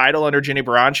conference title under Jenny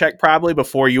Baranczyk probably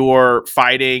before you're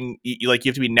fighting. You have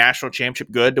to be national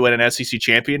championship good to win an SEC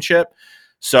championship.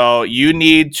 So you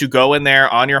need to go in there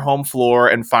on your home floor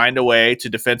and find a way to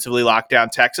defensively lock down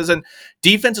Texas. And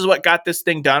defense is what got this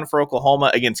thing done for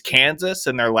Oklahoma against Kansas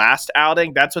in their last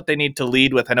outing. That's what they need to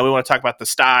lead with. I know we want to talk about the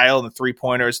style and the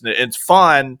 3-pointers, and it's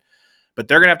fun, but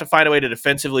they're going to have to find a way to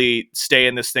defensively stay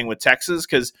in this thing with Texas,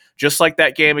 because just like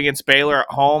that game against Baylor at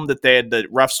home that they had the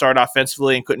rough start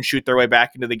offensively and couldn't shoot their way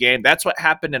back into the game, that's what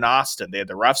happened in Austin. They had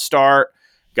the rough start,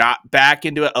 got back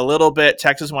into it a little bit.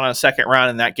 Texas won on a second round,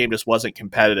 and that game just wasn't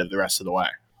competitive the rest of the way.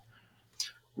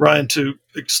 Ryan, to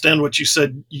extend what you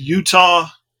said, Utah,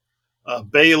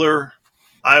 Baylor,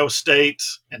 Iowa State,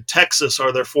 and Texas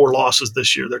are their 4 losses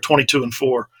this year. They're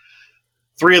 22-4.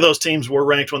 3 of those teams were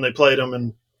ranked when they played them,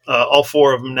 and all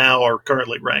 4 of them now are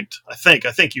currently ranked. I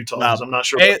think Utah is. I'm not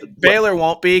sure. Baylor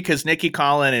won't be, because Nikki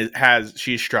Collin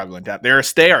she's struggling. They are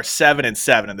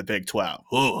 7-7 in the Big 12.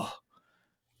 Ooh.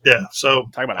 Yeah, so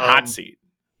talk about a hot seat.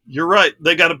 You're right.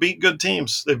 They got to beat good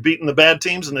teams. They've beaten the bad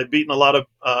teams, and they've beaten a lot of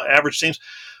average teams,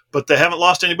 but they haven't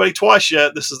lost anybody twice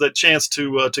yet. This is that chance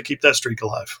to keep that streak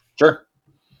alive.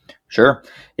 Sure.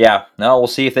 Yeah. No, we'll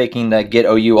see if they can get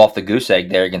OU off the goose egg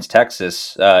there against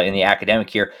Texas in the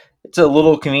academic year. It's a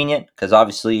little convenient because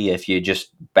obviously if you just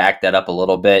back that up a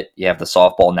little bit, you have the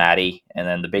softball natty and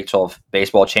then the Big 12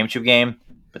 baseball championship game,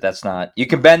 but that's not – you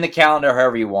can bend the calendar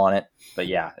however you want it. But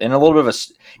yeah, and a little bit of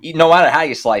no matter how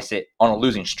you slice it, on a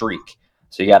losing streak.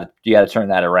 So you got to turn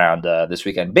that around this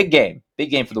weekend. Big game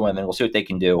for the women. We'll see what they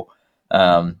can do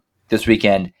this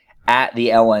weekend at the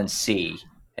LNC,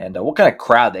 and what kind of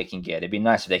crowd they can get. It'd be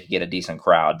nice if they could get a decent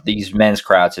crowd. These men's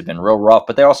crowds have been real rough,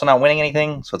 but they're also not winning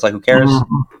anything, so it's like, who cares?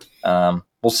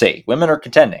 We'll see. Women are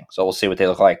contending, so we'll see what they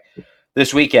look like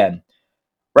this weekend.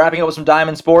 Wrapping up with some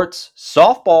Diamond sports,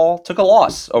 softball took a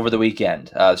loss over the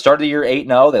weekend. Start of the year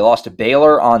 8-0. They lost to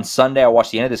Baylor on Sunday. I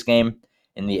watched the end of this game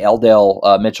in the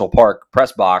Eldale Mitchell Park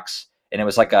press box, and it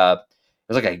was like a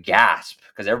gasp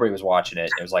because everybody was watching it.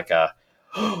 It was like they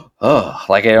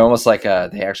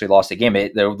actually lost the game.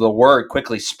 The word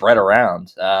quickly spread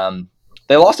around.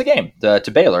 They lost a game to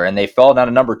Baylor, and they fell down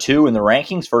to number 2 in the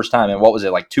rankings. First time in what was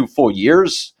it, like 2 full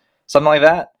years, something like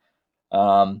that.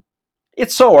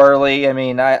 It's so early. I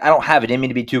mean, I don't have it in me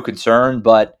to be too concerned,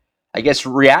 but I guess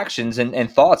reactions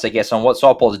and thoughts, I guess, on what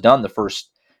softball has done the first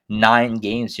 9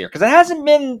 games here, because it hasn't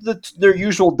been their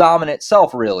usual dominant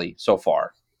self really so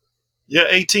far. Yeah,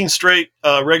 18 straight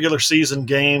regular season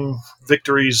game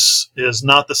victories is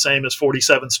not the same as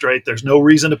 47 straight. There's no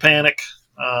reason to panic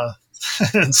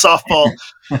in softball.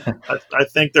 I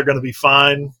think they're going to be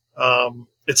fine.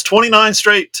 It's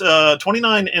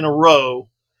 29 in a row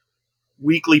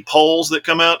weekly polls that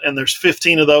come out, and there's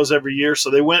 15 of those every year.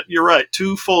 So they went, you're right,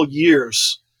 2 full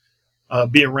years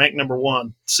being ranked number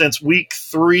 1. Since week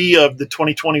 3 of the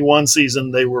 2021 season,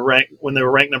 they were ranked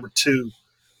number 2.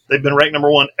 They've been ranked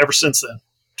number 1 ever since then,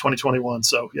 2021.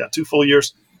 So yeah, 2 full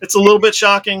years. It's a little bit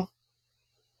shocking,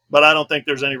 but I don't think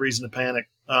there's any reason to panic.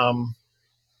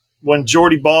 When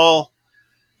Jordy Ball,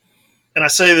 and I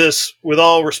say this with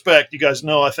all respect, you guys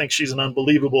know I think she's an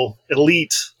unbelievable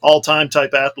elite all-time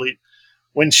type athlete.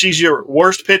 When she's your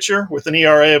worst pitcher with an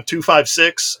ERA of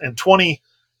 2.56 and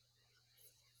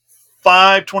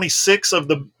 26 of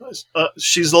the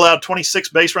she's allowed 26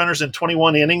 base runners in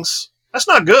 21 innings, that's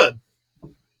not good.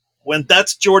 When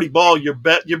that's Jordy Ball, you're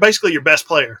basically your best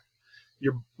player.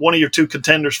 You're one of your 2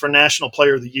 contenders for National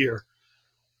Player of the Year.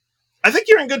 I think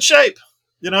you're in good shape.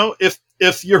 You know,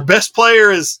 if your best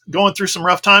player is going through some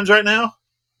rough times right now,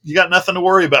 you got nothing to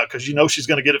worry about because you know she's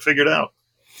going to get it figured out.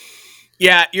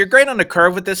 Yeah, you're great on the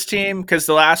curve with this team because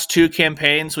the last 2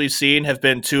 campaigns we've seen have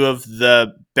been 2 of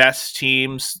the best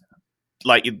teams,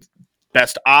 like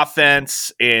best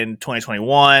offense in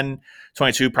 2021,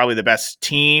 22, probably the best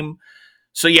team.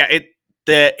 So yeah,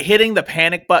 the hitting the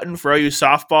panic button for OU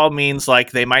softball means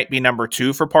like they might be number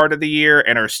 2 for part of the year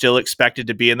and are still expected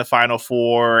to be in the Final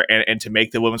Four and to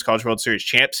make the Women's College World Series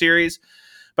Champ Series.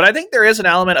 But I think there is an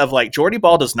element of like Jordy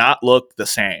Ball does not look the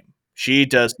same. She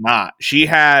does not. She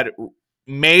had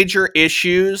major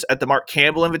issues at the Mark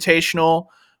Campbell Invitational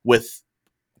with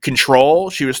control.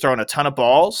 She was throwing a ton of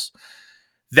balls.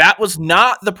 That was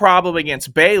not the problem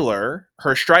against Baylor.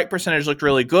 Her strike percentage looked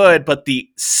really good, but the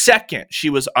second she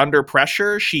was under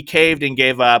pressure, she caved and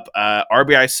gave up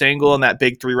RBI single and that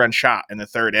big 3-run shot in the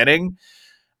 3rd inning.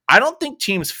 I don't think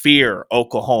teams fear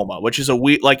Oklahoma, which is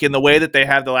like in the way that they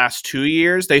have the last 2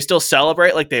 years. They still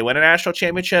celebrate like they win a national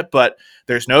championship, but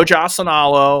there's no Jocelyn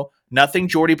Alo. Nothing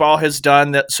Jordy Ball has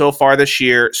done that so far this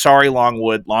year. Sorry,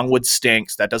 Longwood. Longwood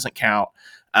stinks. That doesn't count.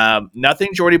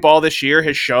 Nothing Jordy Ball this year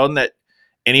has shown that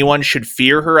anyone should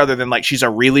fear her other than like she's a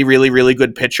really, really, really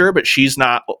good pitcher, but she's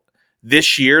not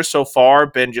this year so far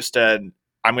been just I'm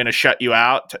going to shut you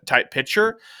out type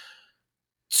pitcher.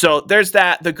 So there's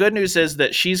that. The good news is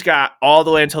that she's got all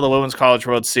the way until the Women's College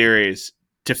World Series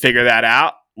to figure that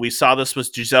out. We saw this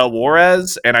with Giselle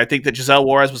Juarez, and I think that Giselle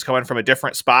Juarez was coming from a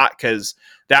different spot because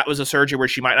that was a surgery where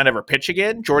she might not ever pitch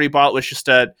again. Jordy Ball was just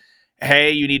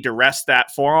hey, you need to rest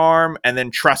that forearm and then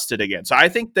trust it again. So I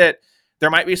think that there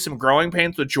might be some growing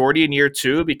pains with Jordy in year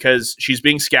 2 because she's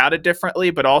being scouted differently,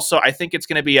 but also I think it's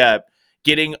going to be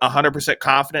getting 100%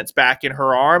 confidence back in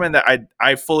her arm, and that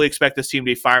I fully expect this team to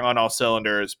be firing on all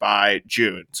cylinders by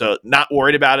June. So not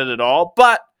worried about it at all,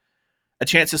 but a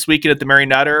chance this weekend at the Mary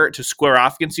Nutter to square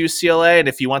off against UCLA, and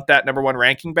if you want that number 1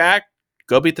 ranking back,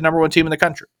 go beat the number 1 team in the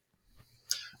country.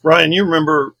 Ryan, you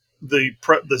remember the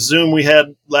Zoom we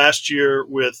had last year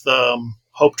with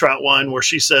Hope Troutwine where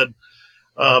she said,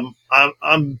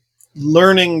 I'm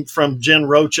learning from Jen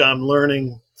Rocha. I'm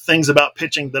learning things about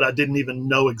pitching that I didn't even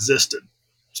know existed.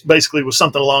 Basically was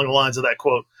something along the lines of that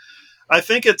quote. I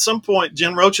think at some point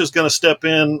Jen Rocha is going to step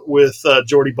in with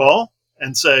Jordy Ball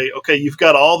and say, okay, you've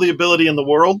got all the ability in the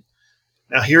world.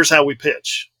 Now here's how we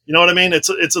pitch. You know what I mean? It's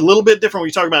a little bit different when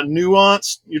you talk about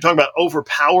nuance. You're talking about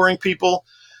overpowering people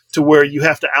to where you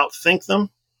have to outthink them.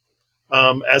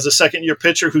 As a second-year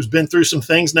pitcher who's been through some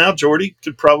things now, Jordy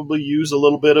could probably use a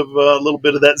little bit of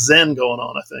that zen going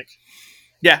on, I think.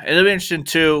 Yeah, it'll be interesting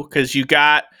too because you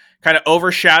got kind of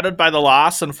overshadowed by the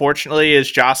loss. Unfortunately, is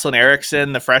Jocelyn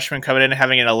Erickson, the freshman, coming in and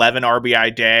having an 11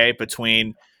 RBI day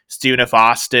between Stephen F.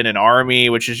 Austin and Army,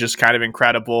 which is just kind of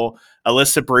incredible.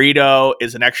 Alyssa Brito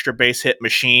is an extra base hit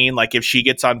machine. Like if she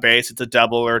gets on base, it's a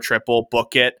double or a triple.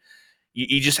 Book it.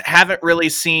 You just haven't really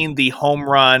seen the home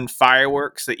run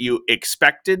fireworks that you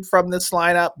expected from this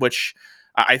lineup, which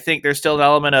I think there's still an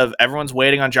element of everyone's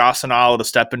waiting on Jocelyn Alo to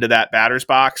step into that batter's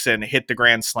box and hit the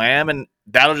grand slam, and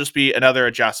that'll just be another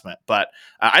adjustment. But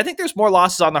I think there's more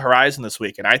losses on the horizon this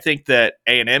week, and I think that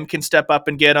A&M can step up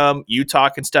and get them, Utah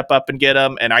can step up and get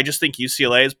them, and I just think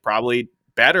UCLA is probably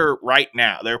better right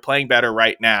now. They're playing better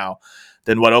right now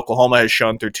than what Oklahoma has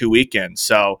shown through 2 weekends.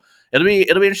 So It'll be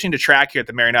interesting to track here at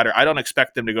the Mary Nutter. I don't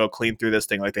expect them to go clean through this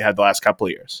thing like they had the last couple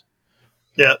of years.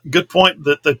 Yeah, good point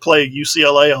that they play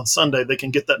UCLA on Sunday. They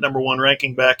can get that number 1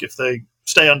 ranking back if they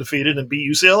stay undefeated and beat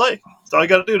UCLA. That's all you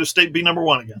got to do to be number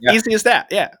 1 again. Yeah. Easy as that,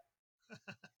 yeah.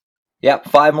 Yep,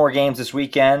 5 more games this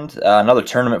weekend. Another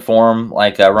tournament for them,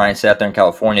 like Ryan said, out there in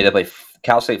California. They play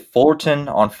Cal State Fullerton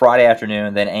on Friday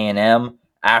afternoon, then A&M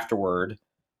afterward.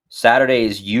 Saturday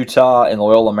is Utah and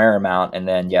Loyola Marymount, and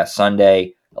then,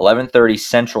 Sunday, 11:30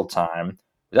 Central Time.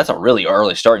 That's a really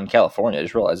early start in California. I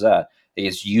just realized that.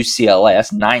 It's UCLA.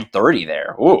 That's 9:30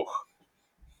 there. Ooh,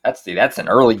 that's an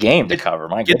early game to cover.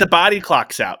 Get the body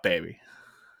clocks out, baby.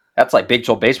 That's like Big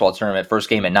 12 baseball tournament first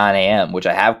game at 9 a.m., which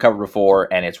I have covered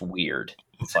before, and it's weird.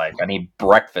 It's like I need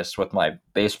breakfast with my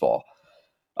baseball.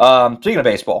 Speaking of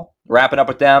baseball, wrapping up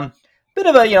with them. Bit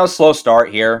of a slow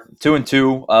start here.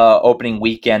 2-2 opening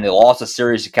weekend. They lost a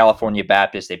series to California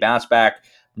Baptist. They bounced back.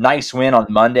 Nice win on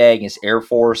Monday against Air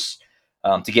Force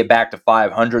to get back to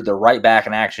 500. They're right back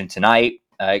in action tonight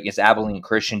against Abilene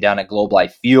Christian down at Globe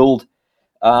Life Field.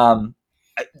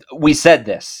 We said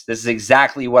this. This is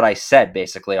exactly what I said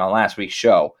basically on last week's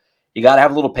show. You got to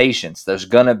have a little patience. There's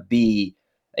going to be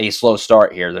a slow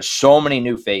start here. There's so many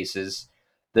new faces.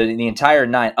 The entire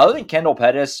 9, other than Kendall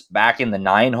Pettis back in the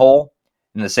 9 hole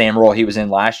in the same role he was in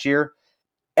last year,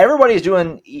 everybody's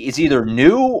doing is either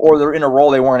new or they're in a role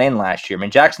they weren't in last year. I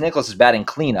mean, Jackson Nicholas is batting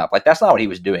cleanup. Like, that's not what he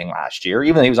was doing last year,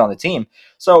 even though he was on the team.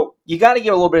 So you got to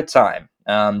give a little bit of time.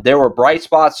 There were bright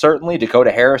spots, certainly.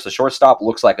 Dakota Harris, the shortstop,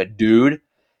 looks like a dude.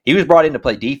 He was brought in to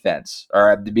play defense,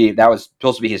 or that was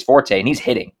supposed to be his forte, and he's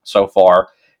hitting so far.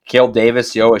 Caleb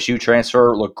Davis, the OSU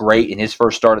transfer, looked great in his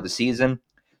first start of the season.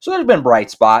 So there's been bright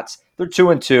spots. They're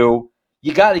 2-2.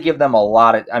 You got to give them a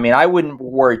lot of. I mean, I wouldn't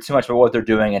worry too much about what they're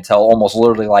doing until almost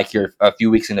literally like you're a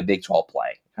few weeks into Big 12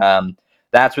 play.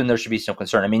 That's when there should be some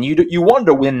concern. I mean, you wanted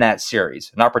to win that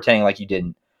series, not pretending like you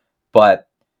didn't, but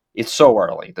it's so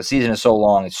early. The season is so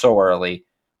long. It's so early.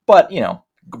 But,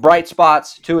 bright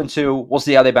spots, 2-2. We'll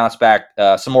see how they bounce back.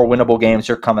 Some more winnable games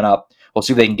are coming up. We'll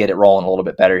see if they can get it rolling a little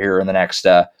bit better here in the next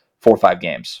 4 or 5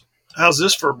 games. How's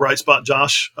this for a bright spot,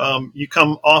 Josh? You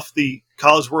come off the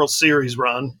College World Series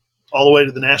run all the way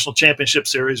to the National Championship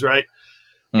Series, right?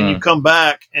 And you come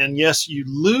back, and yes, you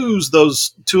lose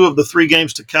those 2 of the 3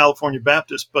 games to California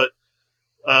Baptist, but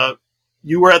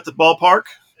you were at the ballpark,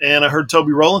 and I heard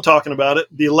Toby Rowland talking about it.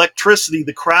 The electricity,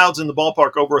 the crowds in the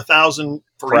ballpark, over 1,000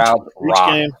 for each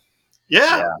game.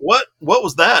 Yeah. What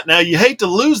was that? Now, you hate to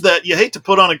lose that. You hate to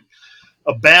put on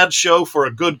a bad show for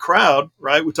a good crowd,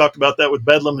 right? We talked about that with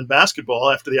Bedlam in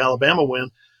basketball after the Alabama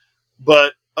win.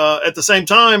 But at the same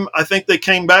time, I think they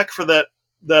came back for that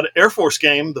Air Force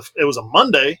game. It was a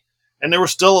Monday, and there were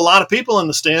still a lot of people in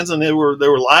the stands, and they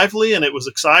were lively, and it was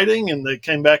exciting, and they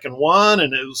came back and won,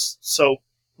 and it was so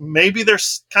maybe they're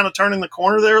kind of turning the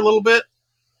corner there a little bit.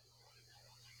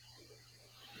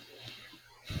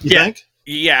 You think?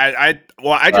 Yeah, I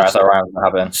thought Ryan was gonna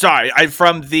hop in. Sorry,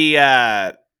 from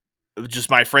the just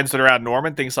my friends that are around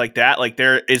Norman, things like that. Like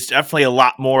there is definitely a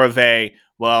lot more of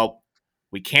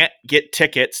we can't get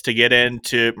tickets to get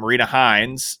into Marina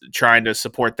Hines, trying to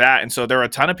support that. And so there are a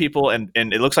ton of people, and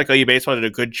it looks like OU Baseball did a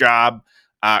good job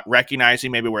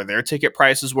recognizing maybe where their ticket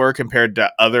prices were compared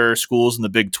to other schools in the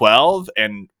Big 12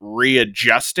 and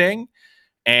readjusting.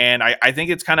 And I think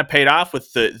it's kind of paid off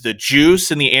with the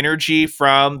juice and the energy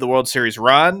from the World Series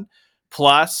run,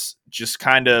 plus just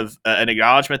kind of an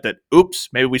acknowledgement that, oops,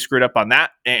 maybe we screwed up on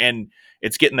that. And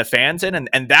it's getting the fans in.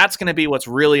 And that's going to be what's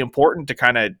really important to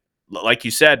kind of, like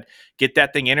you said, get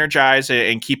that thing energized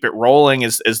and keep it rolling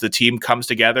as the team comes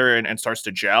together and starts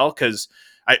to gel. Because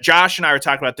Josh and I were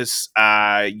talking about this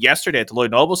yesterday at the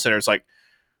Lloyd Noble Center. It's like,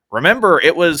 remember,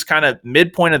 it was kind of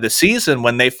midpoint of the season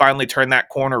when they finally turned that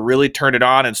corner, really turned it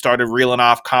on, and started reeling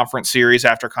off conference series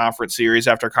after conference series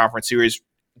after conference series,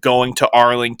 going to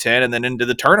Arlington and then into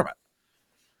the tournament.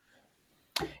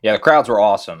 Yeah, the crowds were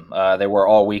awesome. They were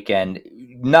all weekend.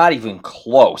 Not even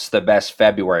close the best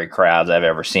February crowds I've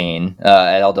ever seen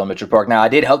at Eldon Mitchell Park. Now, I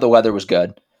did hope the weather was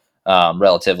good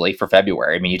relatively for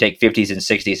February. I mean, you take 50s and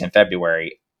 60s in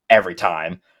February every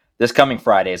time. This coming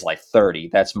Friday is like 30.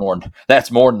 That's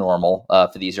more normal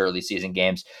for these early season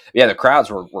games. Yeah, the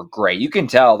crowds were great. You can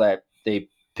tell that they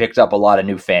picked up a lot of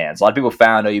new fans. A lot of people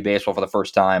found OU baseball for the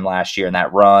first time last year in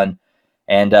that run.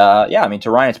 And I mean,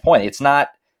 to Ryan's point, it's not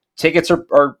tickets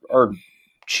are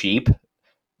cheap.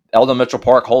 Eldon Mitchell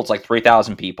Park holds like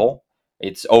 3,000 people.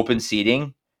 It's open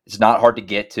seating. It's not hard to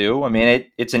get to. I mean,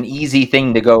 it's an easy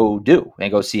thing to go do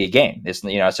and go see a game. It's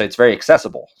so it's very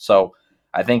accessible. So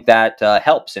I think that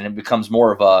helps, and it becomes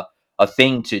more of a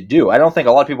thing to do. I don't think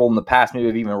a lot of people in the past maybe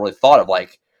have even really thought of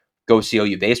like go see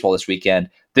OU baseball this weekend.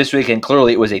 This weekend,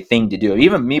 clearly, it was a thing to do.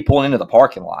 Even me pulling into the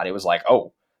parking lot, it was like,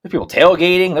 oh, there's people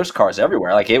tailgating. There's cars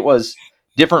everywhere. Like it was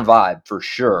different vibe for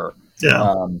sure.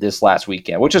 Yeah. This last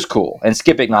weekend, which is cool. And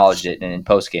Skip acknowledged it in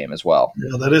post game as well.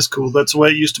 Yeah, that is cool. That's the way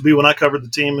it used to be when I covered the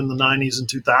team in the 90s and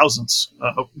 2000s,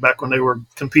 back when they were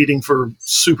competing for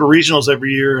super regionals every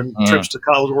year and trips to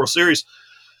College World Series.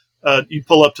 You'd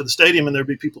pull up to the stadium and there'd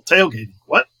be people tailgating.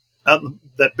 What? Out in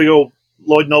that big old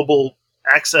Lloyd Noble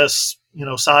access,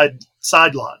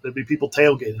 side lot. There'd be people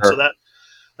tailgating. Sure. So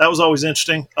that was always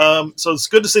interesting. So it's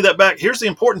good to see that back. Here's the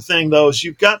important thing, though, is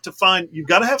you've got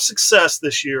to have success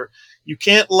this year. You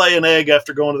can't lay an egg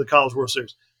after going to the College World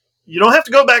Series. You don't have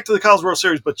to go back to the College World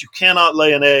Series, but you cannot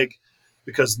lay an egg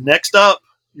because next up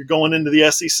you're going into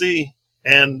the SEC,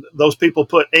 and those people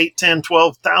put 8, 10,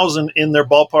 12,000 in their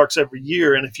ballparks every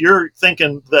year. And if you're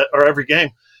thinking that, or every game,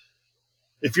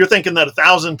 if you're thinking that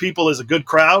 1,000 people is a good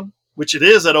crowd, which it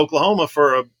is at Oklahoma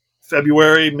for a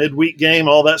February midweek game,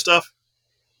 all that stuff,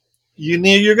 you're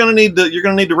going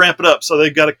to need to ramp it up. So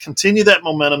they've got to continue that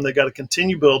momentum. They got to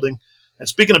continue building. And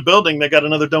speaking of building, they got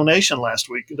another donation last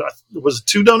week. Was it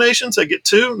 2 donations? They get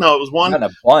 2? No, it was 1 a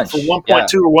bunch. For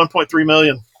 1.2 or 1.3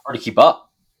 million. Hard to keep up.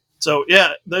 So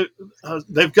yeah,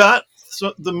 they've got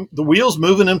the wheels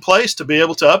moving in place to be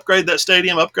able to upgrade that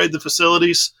stadium, upgrade the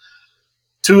facilities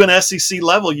to an SEC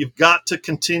level. You've got to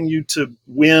continue to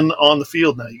win on the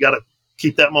field now. You got to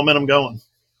keep that momentum going.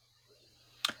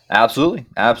 Absolutely.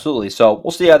 So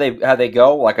we'll see how they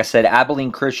go. Like I said,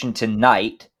 Abilene Christian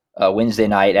tonight, Wednesday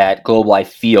night at Globe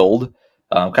Life Field.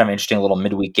 Kind of interesting little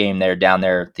midweek game there down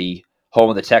there at the home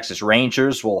of the Texas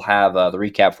Rangers. We'll have the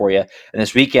recap for you. And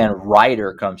this weekend,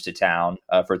 Ryder comes to town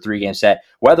for a 3-game set.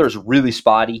 Weather is really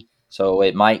spotty, so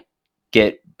it might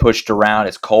get pushed around.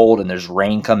 It's cold and there's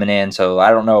rain coming in, so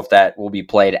I don't know if that will be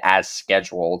played as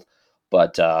scheduled,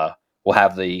 but we'll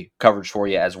have the coverage for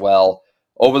you as well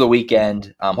over the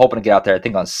weekend. I'm hoping to get out there, I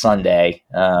think, on Sunday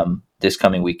this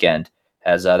coming weekend,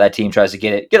 as that team tries to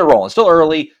get it rolling. Still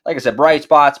early. Like I said, bright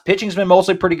spots. Pitching's been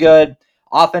mostly pretty good.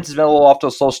 Offense has been a little off to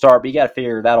a slow start, but you got to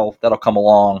figure that'll come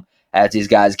along as these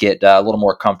guys get a little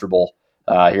more comfortable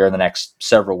here in the next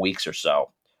several weeks or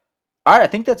so. All right, I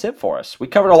think that's it for us. We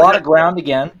covered a lot of ground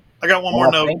again. I got one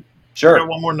more note. Sure. I got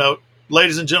one more note.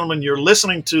 Ladies and gentlemen, you're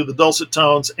listening to the dulcet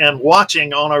tones and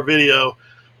watching on our video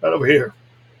right over here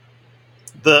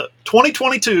the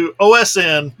 2022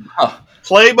 OSN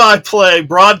play-by-play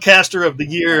broadcaster of the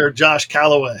year, Josh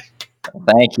Callaway.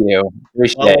 Thank you.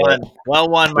 Appreciate it. Well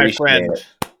won, my friend.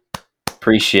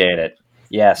 Appreciate it.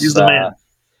 Yes. He's the man.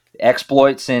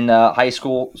 Exploits in high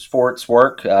school sports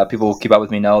work. People who keep up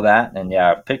with me know that. And,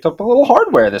 I picked up a little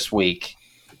hardware this week.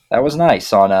 That was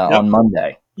nice on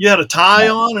Monday. You had a tie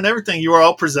on and everything. You were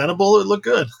all presentable. It looked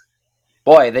good.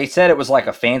 Boy, they said it was like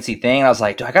a fancy thing. I was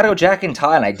like, do I got to go jacket and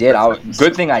tie? And I did.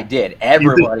 Good thing I did.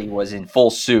 Everybody was in full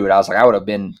suit. I was like, I would have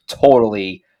been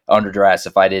totally underdressed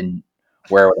if I didn't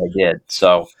wear what I did.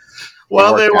 So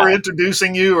while they were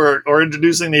introducing you or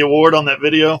introducing the award on that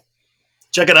video,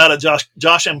 check it out at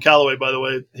Josh M. Callaway, by the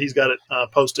way. He's got it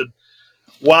posted.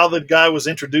 While the guy was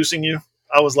introducing you,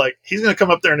 I was like, he's going to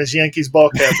come up there in his Yankees ball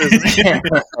cap, isn't he?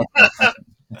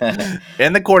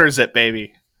 In the quarter zip,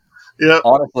 baby. Yeah.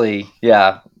 Honestly,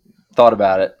 thought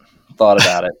about it,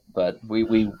 but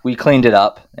we cleaned it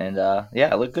up, and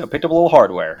it looked good. Picked up a little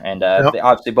hardware, and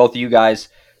obviously both of you guys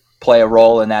play a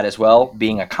role in that as well,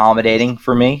 being accommodating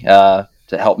for me to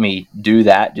help me do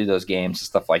those games and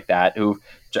stuff like that.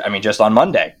 Just on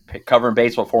Monday, covering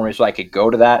baseball for me so I could go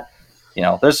to that.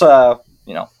 There's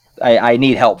I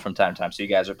need help from time to time, so you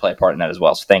guys would play a part in that as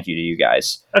well. So thank you to you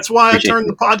guys. That's why I turned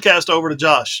the podcast over to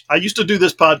Josh. I used to do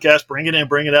this podcast, bring it in,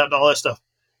 bring it out, and all that stuff.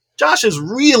 Josh is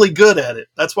really good at it.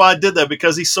 That's why I did that,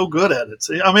 because he's so good at it.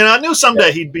 See, I knew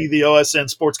someday he'd be the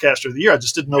OSN Sportscaster of the Year. I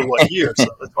just didn't know what year, so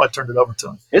that's why I turned it over to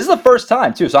him. This is the first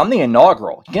time, too, so I'm the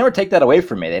inaugural. You can never take that away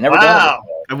from me. They never done it.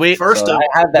 First so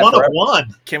of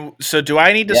one. So do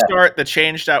I need to start the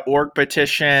change.org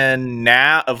petition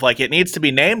now of it needs to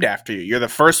be named after you? You're the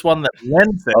first one that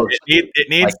wins it. It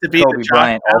needs to be Kobe the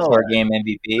Bryant All-Star Game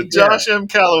MVP. The Josh M.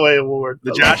 Callaway Award.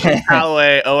 The Josh M.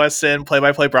 Callaway OSN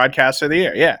play-by-play broadcaster of the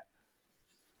year. Yeah.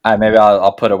 Maybe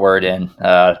I'll put a word in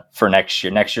for next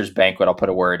year. Next year's banquet, I'll put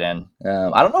a word in.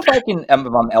 I don't know if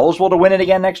I'm eligible to win it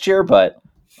again next year, but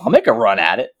I'll make a run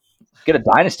at it. Get a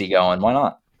dynasty going. Why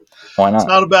not? It's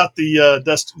not about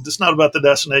it's not about the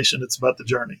destination. It's about the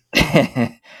journey.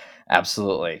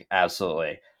 Absolutely.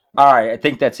 All right, I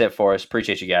think that's it for us.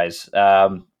 Appreciate you guys.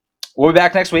 We'll be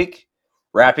back next week,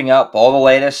 wrapping up all the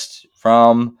latest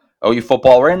from OU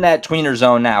football. We're in that tweener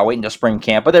zone now, waiting to spring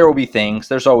camp, but there will be things.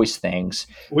 There's always things.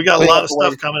 We got a lot of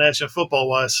stuff coming at you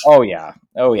football-wise. Oh, yeah,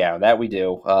 that we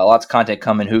do. Lots of content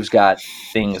coming. Who's got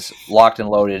things locked and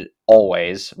loaded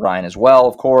always. Ryan as well,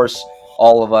 of course,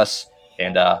 all of us.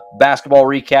 And basketball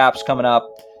recaps coming up,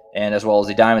 and as well as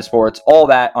the Diamond Sports. All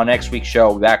that on next week's show.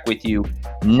 We'll be back with you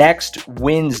next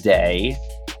Wednesday.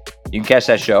 You can catch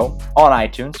that show on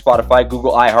iTunes, Spotify,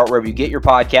 Google, iHeart, wherever you get your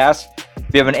podcasts.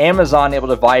 If you have an Amazon-enabled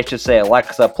device, just say,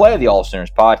 Alexa, play the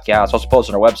AllSooners podcast. Also post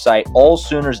on our website,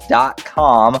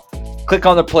 allsooners.com. Click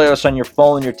on the playlist on your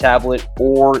phone, your tablet,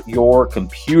 or your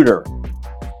computer.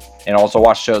 And also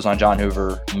watch shows on John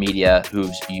Hoover Media,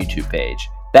 Hoove's YouTube page.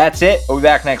 That's it. We'll be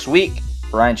back next week.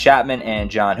 For Ryan Chapman and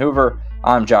John Hoover,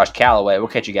 I'm Josh Callaway. We'll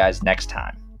catch you guys next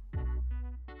time.